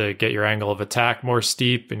stance to get your angle of attack more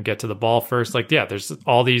steep and get to the ball first. There's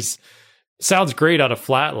all these. Sounds great on a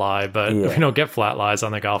flat lie, but we don't get flat lies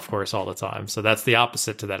on the golf course all the time. So that's the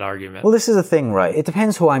opposite to that argument. Well, this is the thing, right? It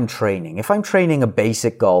depends who I'm training. If I'm training a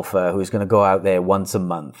basic golfer who's going to go out there once a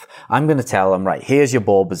month, I'm going to tell them, right, here's your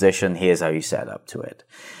ball position, here's how you set up to it.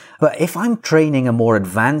 But if I'm training a more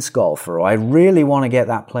advanced golfer, or I really want to get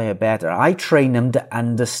that player better, I train them to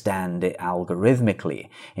understand it algorithmically.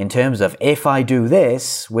 In terms of, if I do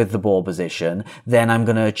this with the ball position, then I'm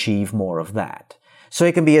going to achieve more of that. So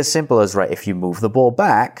it can be as simple as, right, if you move the ball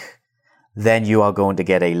back, then you are going to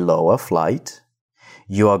get a lower flight.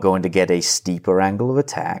 You are going to get a steeper angle of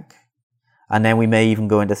attack. And then we may even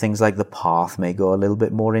go into things like the path may go a little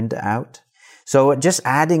bit more into out. So just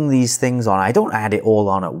adding these things on, I don't add it all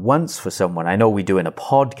on at once for someone. I know we do in a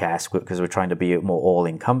podcast because we're trying to be more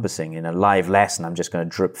all-encompassing. In a live lesson, I'm just going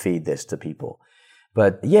to drip feed this to people.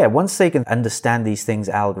 But yeah, once they can understand these things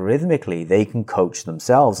algorithmically, they can coach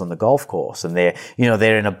themselves on the golf course. And they're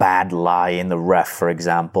in a bad lie in the rough, for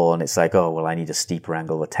example, and it's like, I need a steeper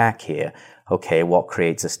angle of attack here. Okay, what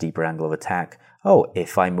creates a steeper angle of attack?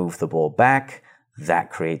 If I move the ball back, that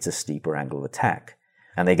creates a steeper angle of attack.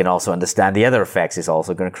 And they can also understand the other effects. It's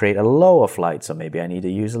also going to create a lower flight, so maybe I need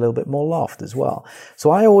to use a little bit more loft as well.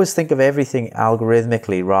 So I always think of everything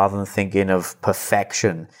algorithmically rather than thinking of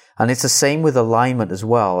perfection. And it's the same with alignment as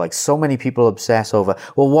well. Like, so many people obsess over,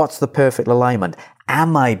 what's the perfect alignment?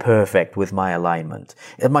 Am I perfect with my alignment?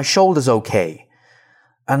 Are my shoulders okay?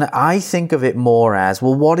 And I think of it more as,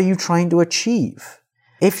 what are you trying to achieve?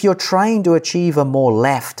 If you're trying to achieve a more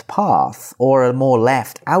left path or a more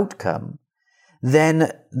left outcome,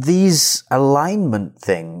 then these alignment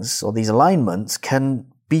things or these alignments can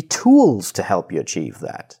be tools to help you achieve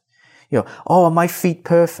that. Oh, are my feet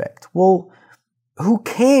perfect? Well, who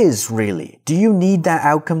cares really? Do you need that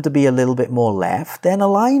outcome to be a little bit more left? Then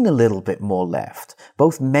align a little bit more left,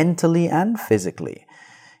 both mentally and physically.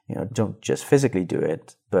 Don't just physically do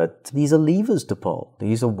it, but these are levers to pull.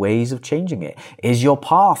 These are ways of changing it. Is your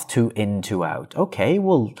path too in, too out? Okay,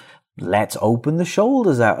 well, let's open the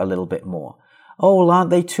shoulders out a little bit more. Oh, well, aren't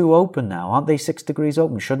they too open now? Aren't they 6 degrees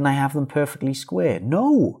open? Shouldn't I have them perfectly square?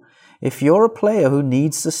 No. If you're a player who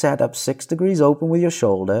needs to set up 6 degrees open with your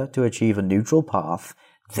shoulder to achieve a neutral path,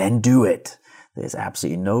 then do it. There's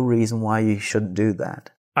absolutely no reason why you shouldn't do that.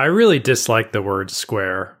 I really dislike the word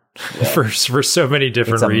square for so many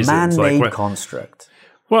different reasons. It's a man-made construct.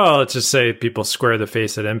 Well, let's just say people square the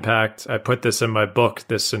face at impact. I put this in my book,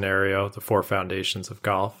 this scenario, The 4 Foundations of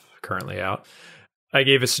Golf, currently out. I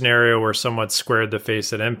gave a scenario where someone squared the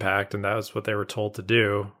face at impact, and that was what they were told to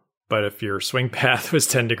do. But if your swing path was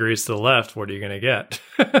 10 degrees to the left, what are you going to get?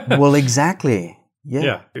 Well, exactly.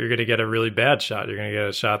 Yeah. You're going to get a really bad shot. You're going to get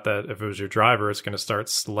a shot that if it was your driver, it's going to start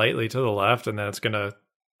slightly to the left, and then it's going to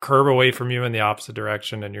curve away from you in the opposite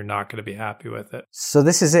direction, and you're not going to be happy with it. So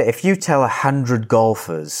this is it. If you tell 100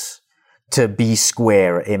 golfers to be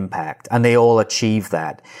square at impact, and they all achieve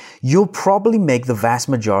that, you'll probably make the vast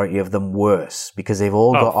majority of them worse because they've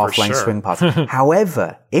all got offline swing paths.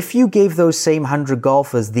 However, if you gave those same 100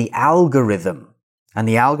 golfers the algorithm, and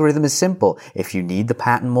the algorithm is simple. If you need the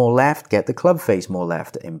pattern more left, get the club face more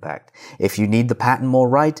left at impact. If you need the pattern more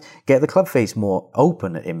right, get the club face more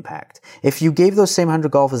open at impact. If you gave those same 100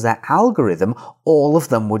 golfers that algorithm, all of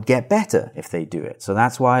them would get better if they do it. So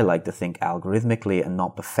that's why I like to think algorithmically and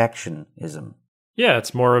not perfectionism. Yeah,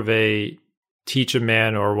 it's more of a teach a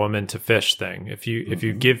man or woman to fish thing. If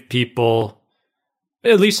you give people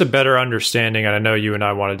at least a better understanding, and I know you and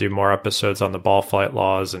I want to do more episodes on the ball flight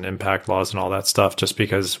laws and impact laws and all that stuff, just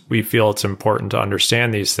because we feel it's important to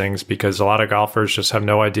understand these things, because a lot of golfers just have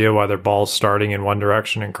no idea why their ball's starting in one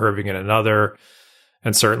direction and curving in another,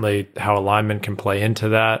 and certainly how alignment can play into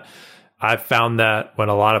that. I've found that when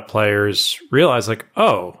a lot of players realize, like,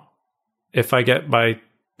 oh, if I get my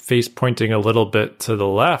face pointing a little bit to the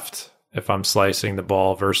left, if I'm slicing the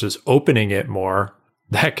ball versus opening it more,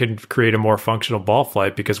 that could create a more functional ball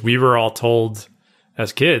flight, because we were all told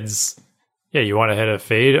as kids, yeah, you want to hit a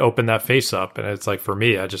fade, open that face up. And it's like, for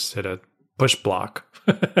me, I just hit a push block.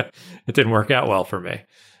 It didn't work out well for me.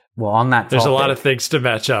 Well, on that topic, there's a lot of things to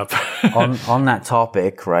match up. on that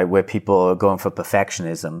topic, right, where people are going for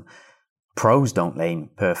perfectionism, pros don't aim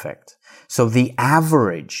perfect. So the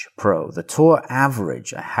average pro, the tour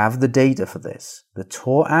average, I have the data for this. The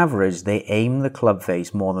tour average, they aim the club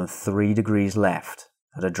face more than 3 degrees left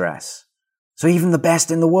at address. So even the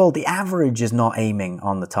best in the world, the average is not aiming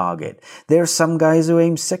on the target. There are some guys who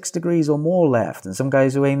aim 6 degrees or more left, and some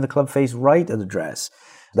guys who aim the club face right at address.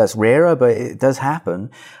 That's rarer, but it does happen.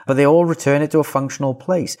 But they all return it to a functional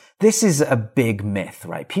place. This is a big myth,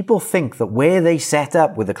 right? People think that where they set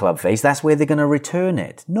up with the club face, that's where they're going to return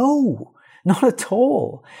it. No, not at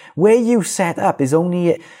all. Where you set up is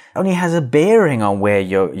only has a bearing on where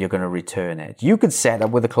you're going to return it. You could set up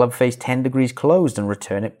with the club face 10 degrees closed and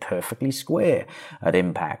return it perfectly square at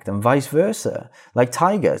impact, and vice versa. Like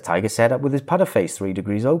Tiger set up with his putter face 3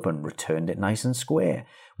 degrees open, returned it nice and square.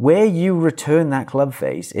 Where you return that club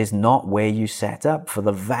face is not where you set up for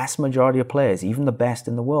the vast majority of players, even the best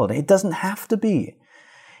in the world. It doesn't have to be.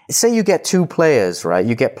 Say you get 2 players, right?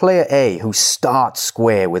 You get player A who starts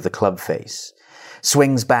square with the club face,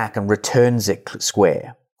 swings back and returns it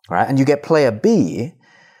square, right? And you get player B,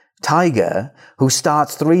 Tiger, who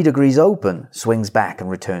starts 3 degrees open, swings back and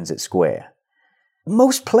returns it square.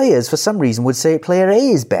 Most players, for some reason, would say player A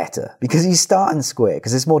is better because he's starting square,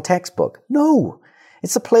 because it's more textbook. No,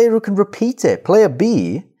 it's the player who can repeat it. Player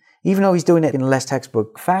B, even though he's doing it in less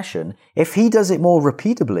textbook fashion, if he does it more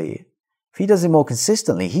repeatably, if he does it more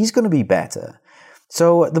consistently, he's going to be better.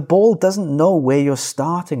 So the ball doesn't know where you're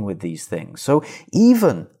starting with these things. So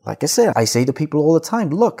even, like I said, I say to people all the time,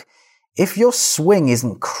 look, if your swing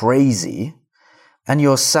isn't crazy and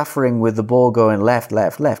you're suffering with the ball going left,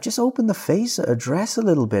 left, left, just open the face, address a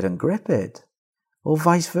little bit and grip it. Or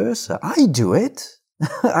vice versa. I do it.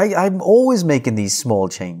 I'm always making these small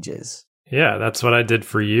changes. Yeah, that's what I did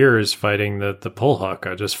for years fighting the pull hook.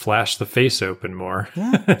 I just flashed the face open more.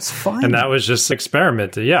 Yeah, it's fine. And that was just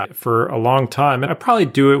experimented. Yeah, for a long time. And I probably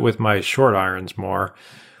do it with my short irons more.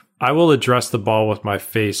 I will address the ball with my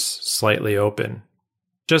face slightly open.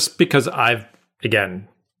 Just because I've, again,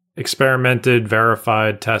 experimented,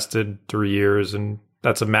 verified, tested 3 years. And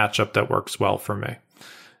that's a matchup that works well for me.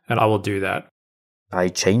 And I will do that. I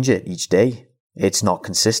change it each day. It's not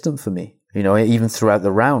consistent for me. You know, even throughout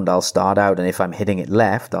the round, I'll start out, and if I'm hitting it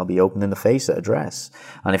left, I'll be opening the face at address.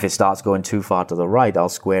 And if it starts going too far to the right, I'll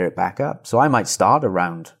square it back up. So I might start a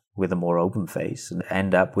round with a more open face and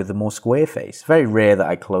end up with a more square face. Very rare that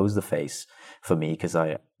I close the face for me because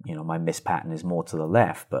my miss pattern is more to the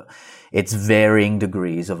left, but it's varying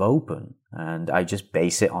degrees of open. And I just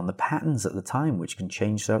base it on the patterns at the time, which can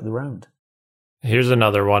change throughout the round. Here's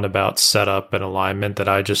another one about setup and alignment that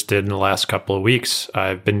I just did in the last couple of weeks.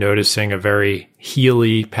 I've been noticing a very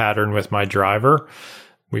heely pattern with my driver.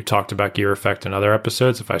 We've talked about gear effect in other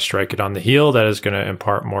episodes. If I strike it on the heel, that is going to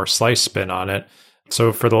impart more slice spin on it.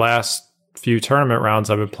 So for the last few tournament rounds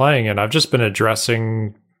I've been playing in, I've just been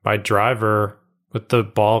addressing my driver with the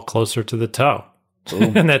ball closer to the toe.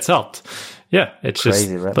 And that's helped. Yeah, it's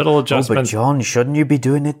crazy, just little adjustments. But John, shouldn't you be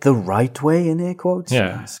doing it the right way, in air quotes?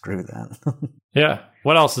 Yeah. Screw that. Yeah.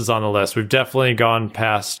 What else is on the list? We've definitely gone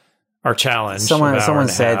past our challenge. Someone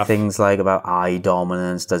said things like about eye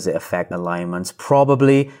dominance. Does it affect alignments?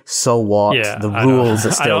 Probably. So what? Yeah, the rules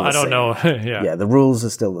are still the same. I don't know. Yeah, the rules are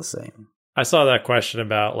still the same. I saw that question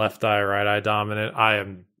about left eye, right eye dominant. I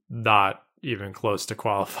am not even close to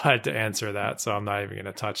qualified to answer that, so I'm not even going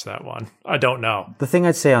to touch that one. I don't know. The thing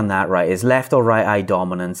I'd say on that, right, is left or right eye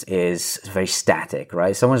dominance is very static,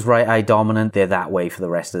 right? Someone's right eye dominant, they're that way for the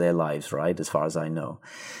rest of their lives, right, as far as I know.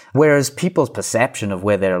 Whereas people's perception of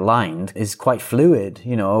where they're aligned is quite fluid,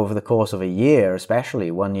 over the course of a year,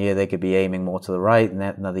 especially. One year they could be aiming more to the right, and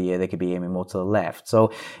another year they could be aiming more to the left.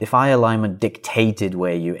 So if eye alignment dictated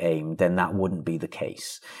where you aimed, then that wouldn't be the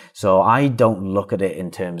case. So I don't look at it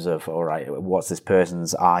in terms of, all right, what's this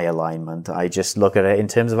person's eye alignment? I just look at it in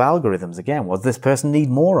terms of algorithms. Again, what does this person need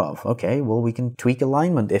more of? Okay, well, we can tweak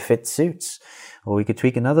alignment if it suits. Or we could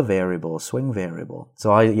tweak another variable, swing variable.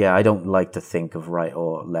 So I don't like to think of right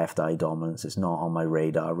or left eye dominance. It's not on my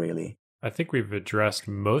radar, really. I think we've addressed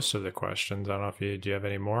most of the questions. I don't know if do you have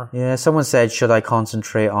any more? Yeah, someone said, should I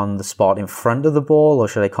concentrate on the spot in front of the ball or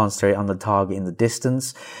should I concentrate on the target in the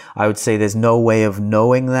distance? I would say there's no way of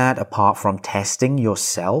knowing that apart from testing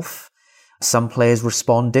yourself. Some players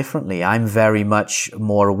respond differently. I'm very much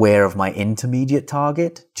more aware of my intermediate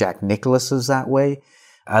target. Jack Nicklaus is that way.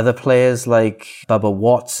 Other players like Bubba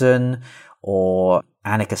Watson or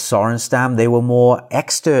Annika Sorenstam, they were more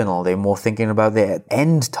external. They were more thinking about their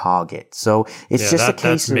end target. So it's just a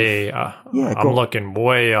case of... me. I'm looking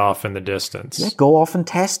way off in the distance. Yeah, go off and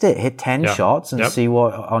test it. Hit 10 shots and see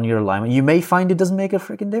what on your alignment. You may find it doesn't make a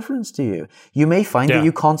freaking difference to you. You may find that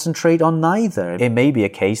you concentrate on neither. It may be a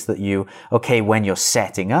case that when you're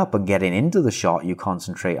setting up and getting into the shot, you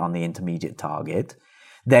concentrate on the intermediate target.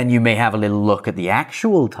 Then you may have a little look at the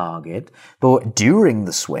actual target, but during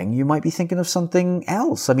the swing, you might be thinking of something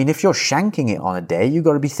else. I mean, if you're shanking it on a day, you've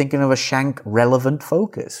got to be thinking of a shank-relevant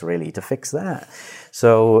focus, really, to fix that.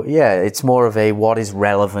 So, yeah, it's more of a what is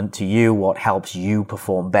relevant to you, what helps you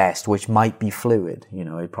perform best, which might be fluid.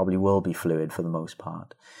 It probably will be fluid for the most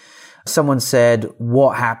part. Someone said,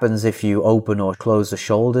 what happens if you open or close the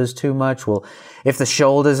shoulders too much? Well, if the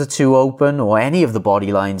shoulders are too open or any of the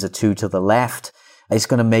body lines are too to the left, it's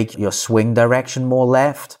going to make your swing direction more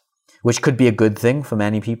left, which could be a good thing for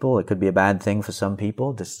many people. It could be a bad thing for some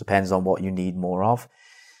people. This depends on what you need more of.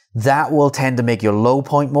 That will tend to make your low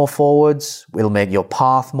point more forwards. It'll make your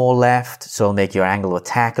path more left. So it'll make your angle of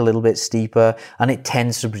attack a little bit steeper. And it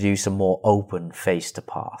tends to produce a more open face to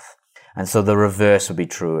path. And so the reverse would be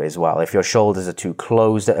true as well. If your shoulders are too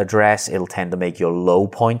closed at address, it'll tend to make your low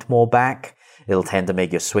point more back. It'll tend to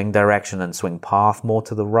make your swing direction and swing path more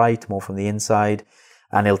to the right, more from the inside.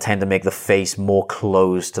 And it'll tend to make the face more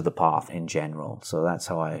close to the path in general. So that's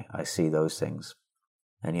how I see those things.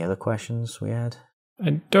 Any other questions we had?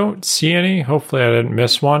 I don't see any. Hopefully I didn't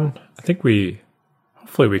miss one. I think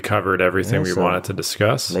hopefully we covered everything we wanted to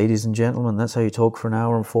discuss. Ladies and gentlemen, that's how you talk for an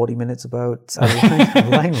hour and 40 minutes about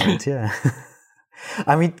alignment, yeah.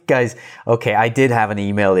 I mean, guys, okay, I did have an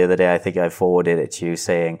email the other day. I think I forwarded it to you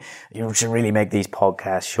saying, you should really make these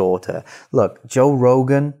podcasts shorter. Look, Joe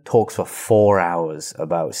Rogan talks for 4 hours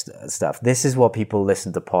about stuff. This is what people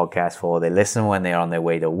listen to podcasts for. They listen when they're on their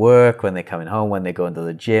way to work, when they're coming home, when they go into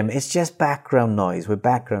the gym. It's just background noise. We're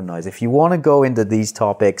background noise. If you want to go into these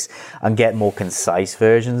topics and get more concise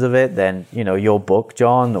versions of it, then, your book,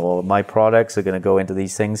 John, or my products are going to go into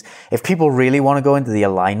these things. If people really want to go into the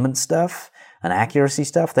alignment stuff, and accuracy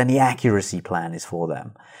stuff, then the accuracy plan is for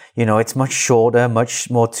them. It's much shorter, much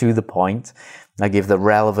more to the point. I give the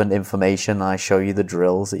relevant information. I show you the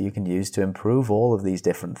drills that you can use to improve all of these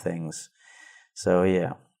different things. So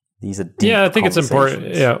yeah, These are deep I think it's important.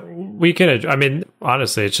 conversations. Yeah, we can. I mean,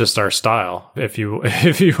 honestly, it's just our style. If you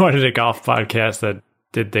wanted a golf podcast that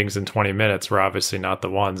did things in 20 minutes, we're obviously not the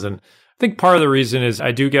ones. And I think part of the reason is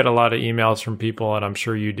I do get a lot of emails from people, and I'm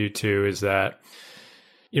sure you do too, is that,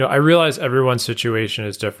 I realize everyone's situation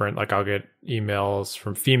is different. Like I'll get emails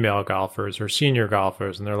from female golfers or senior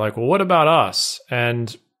golfers, and they're like, well, what about us?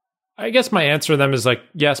 And I guess my answer to them is like,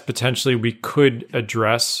 yes, potentially we could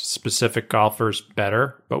address specific golfers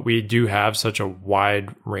better, but we do have such a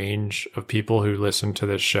wide range of people who listen to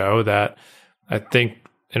this show that I think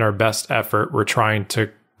in our best effort, we're trying to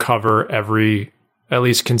cover every at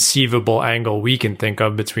least conceivable angle we can think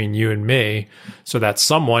of between you and me, so that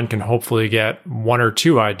someone can hopefully get one or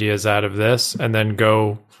two ideas out of this and then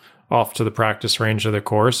go off to the practice range of the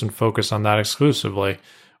course and focus on that exclusively.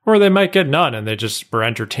 Or they might get none and they just were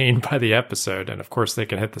entertained by the episode. And of course, they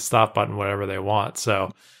can hit the stop button whenever they want.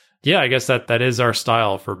 So yeah, I guess that is our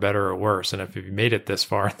style, for better or worse. And if you made it this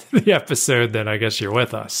far into the episode, then I guess you're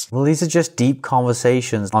with us. Well, these are just deep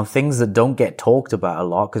conversations on things that don't get talked about a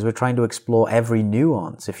lot because we're trying to explore every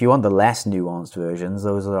nuance. If you want the less nuanced versions,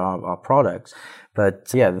 those are our products.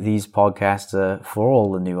 But yeah, these podcasts are for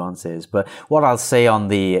all the nuances. But what I'll say on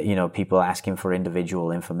the, people asking for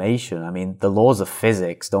individual information, I mean, the laws of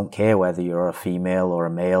physics don't care whether you're a female or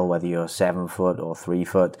a male, whether you're 7 foot or 3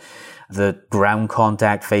 foot. The ground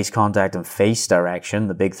contact, face contact, and face direction,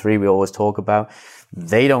 the big three we always talk about,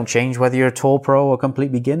 they don't change whether you're a tour pro or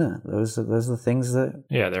complete beginner. Those are the things that...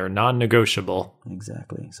 Yeah, they're non-negotiable.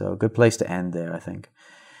 Exactly. So a good place to end there, I think.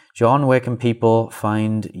 John, where can people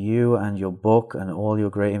find you and your book and all your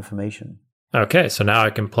great information? Okay, so now I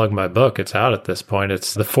can plug my book. It's out at this point.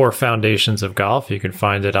 It's The 4 Foundations of Golf. You can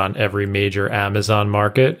find it on every major Amazon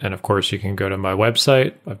market. And of course, you can go to my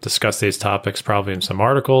website. I've discussed these topics probably in some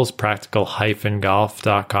articles,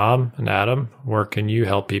 practical-golf.com. And Adam, where can you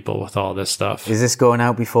help people with all this stuff? Is this going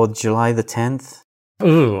out before July the 10th?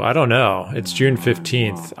 Ooh, I don't know. It's June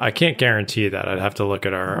 15th. I can't guarantee that. I'd have to look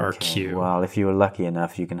at our queue. Well, if you were lucky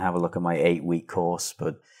enough, you can have a look at my 8-week course.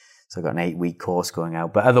 So I've got an 8-week course going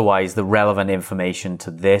out. But otherwise, the relevant information to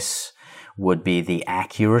this would be the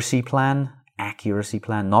accuracy plan,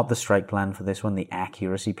 not the strike plan for this one, the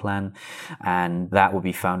accuracy plan. And that will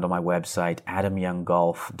be found on my website,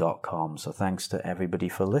 adamyounggolf.com. So thanks to everybody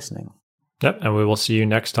for listening. Yep, and we will see you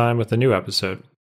next time with a new episode.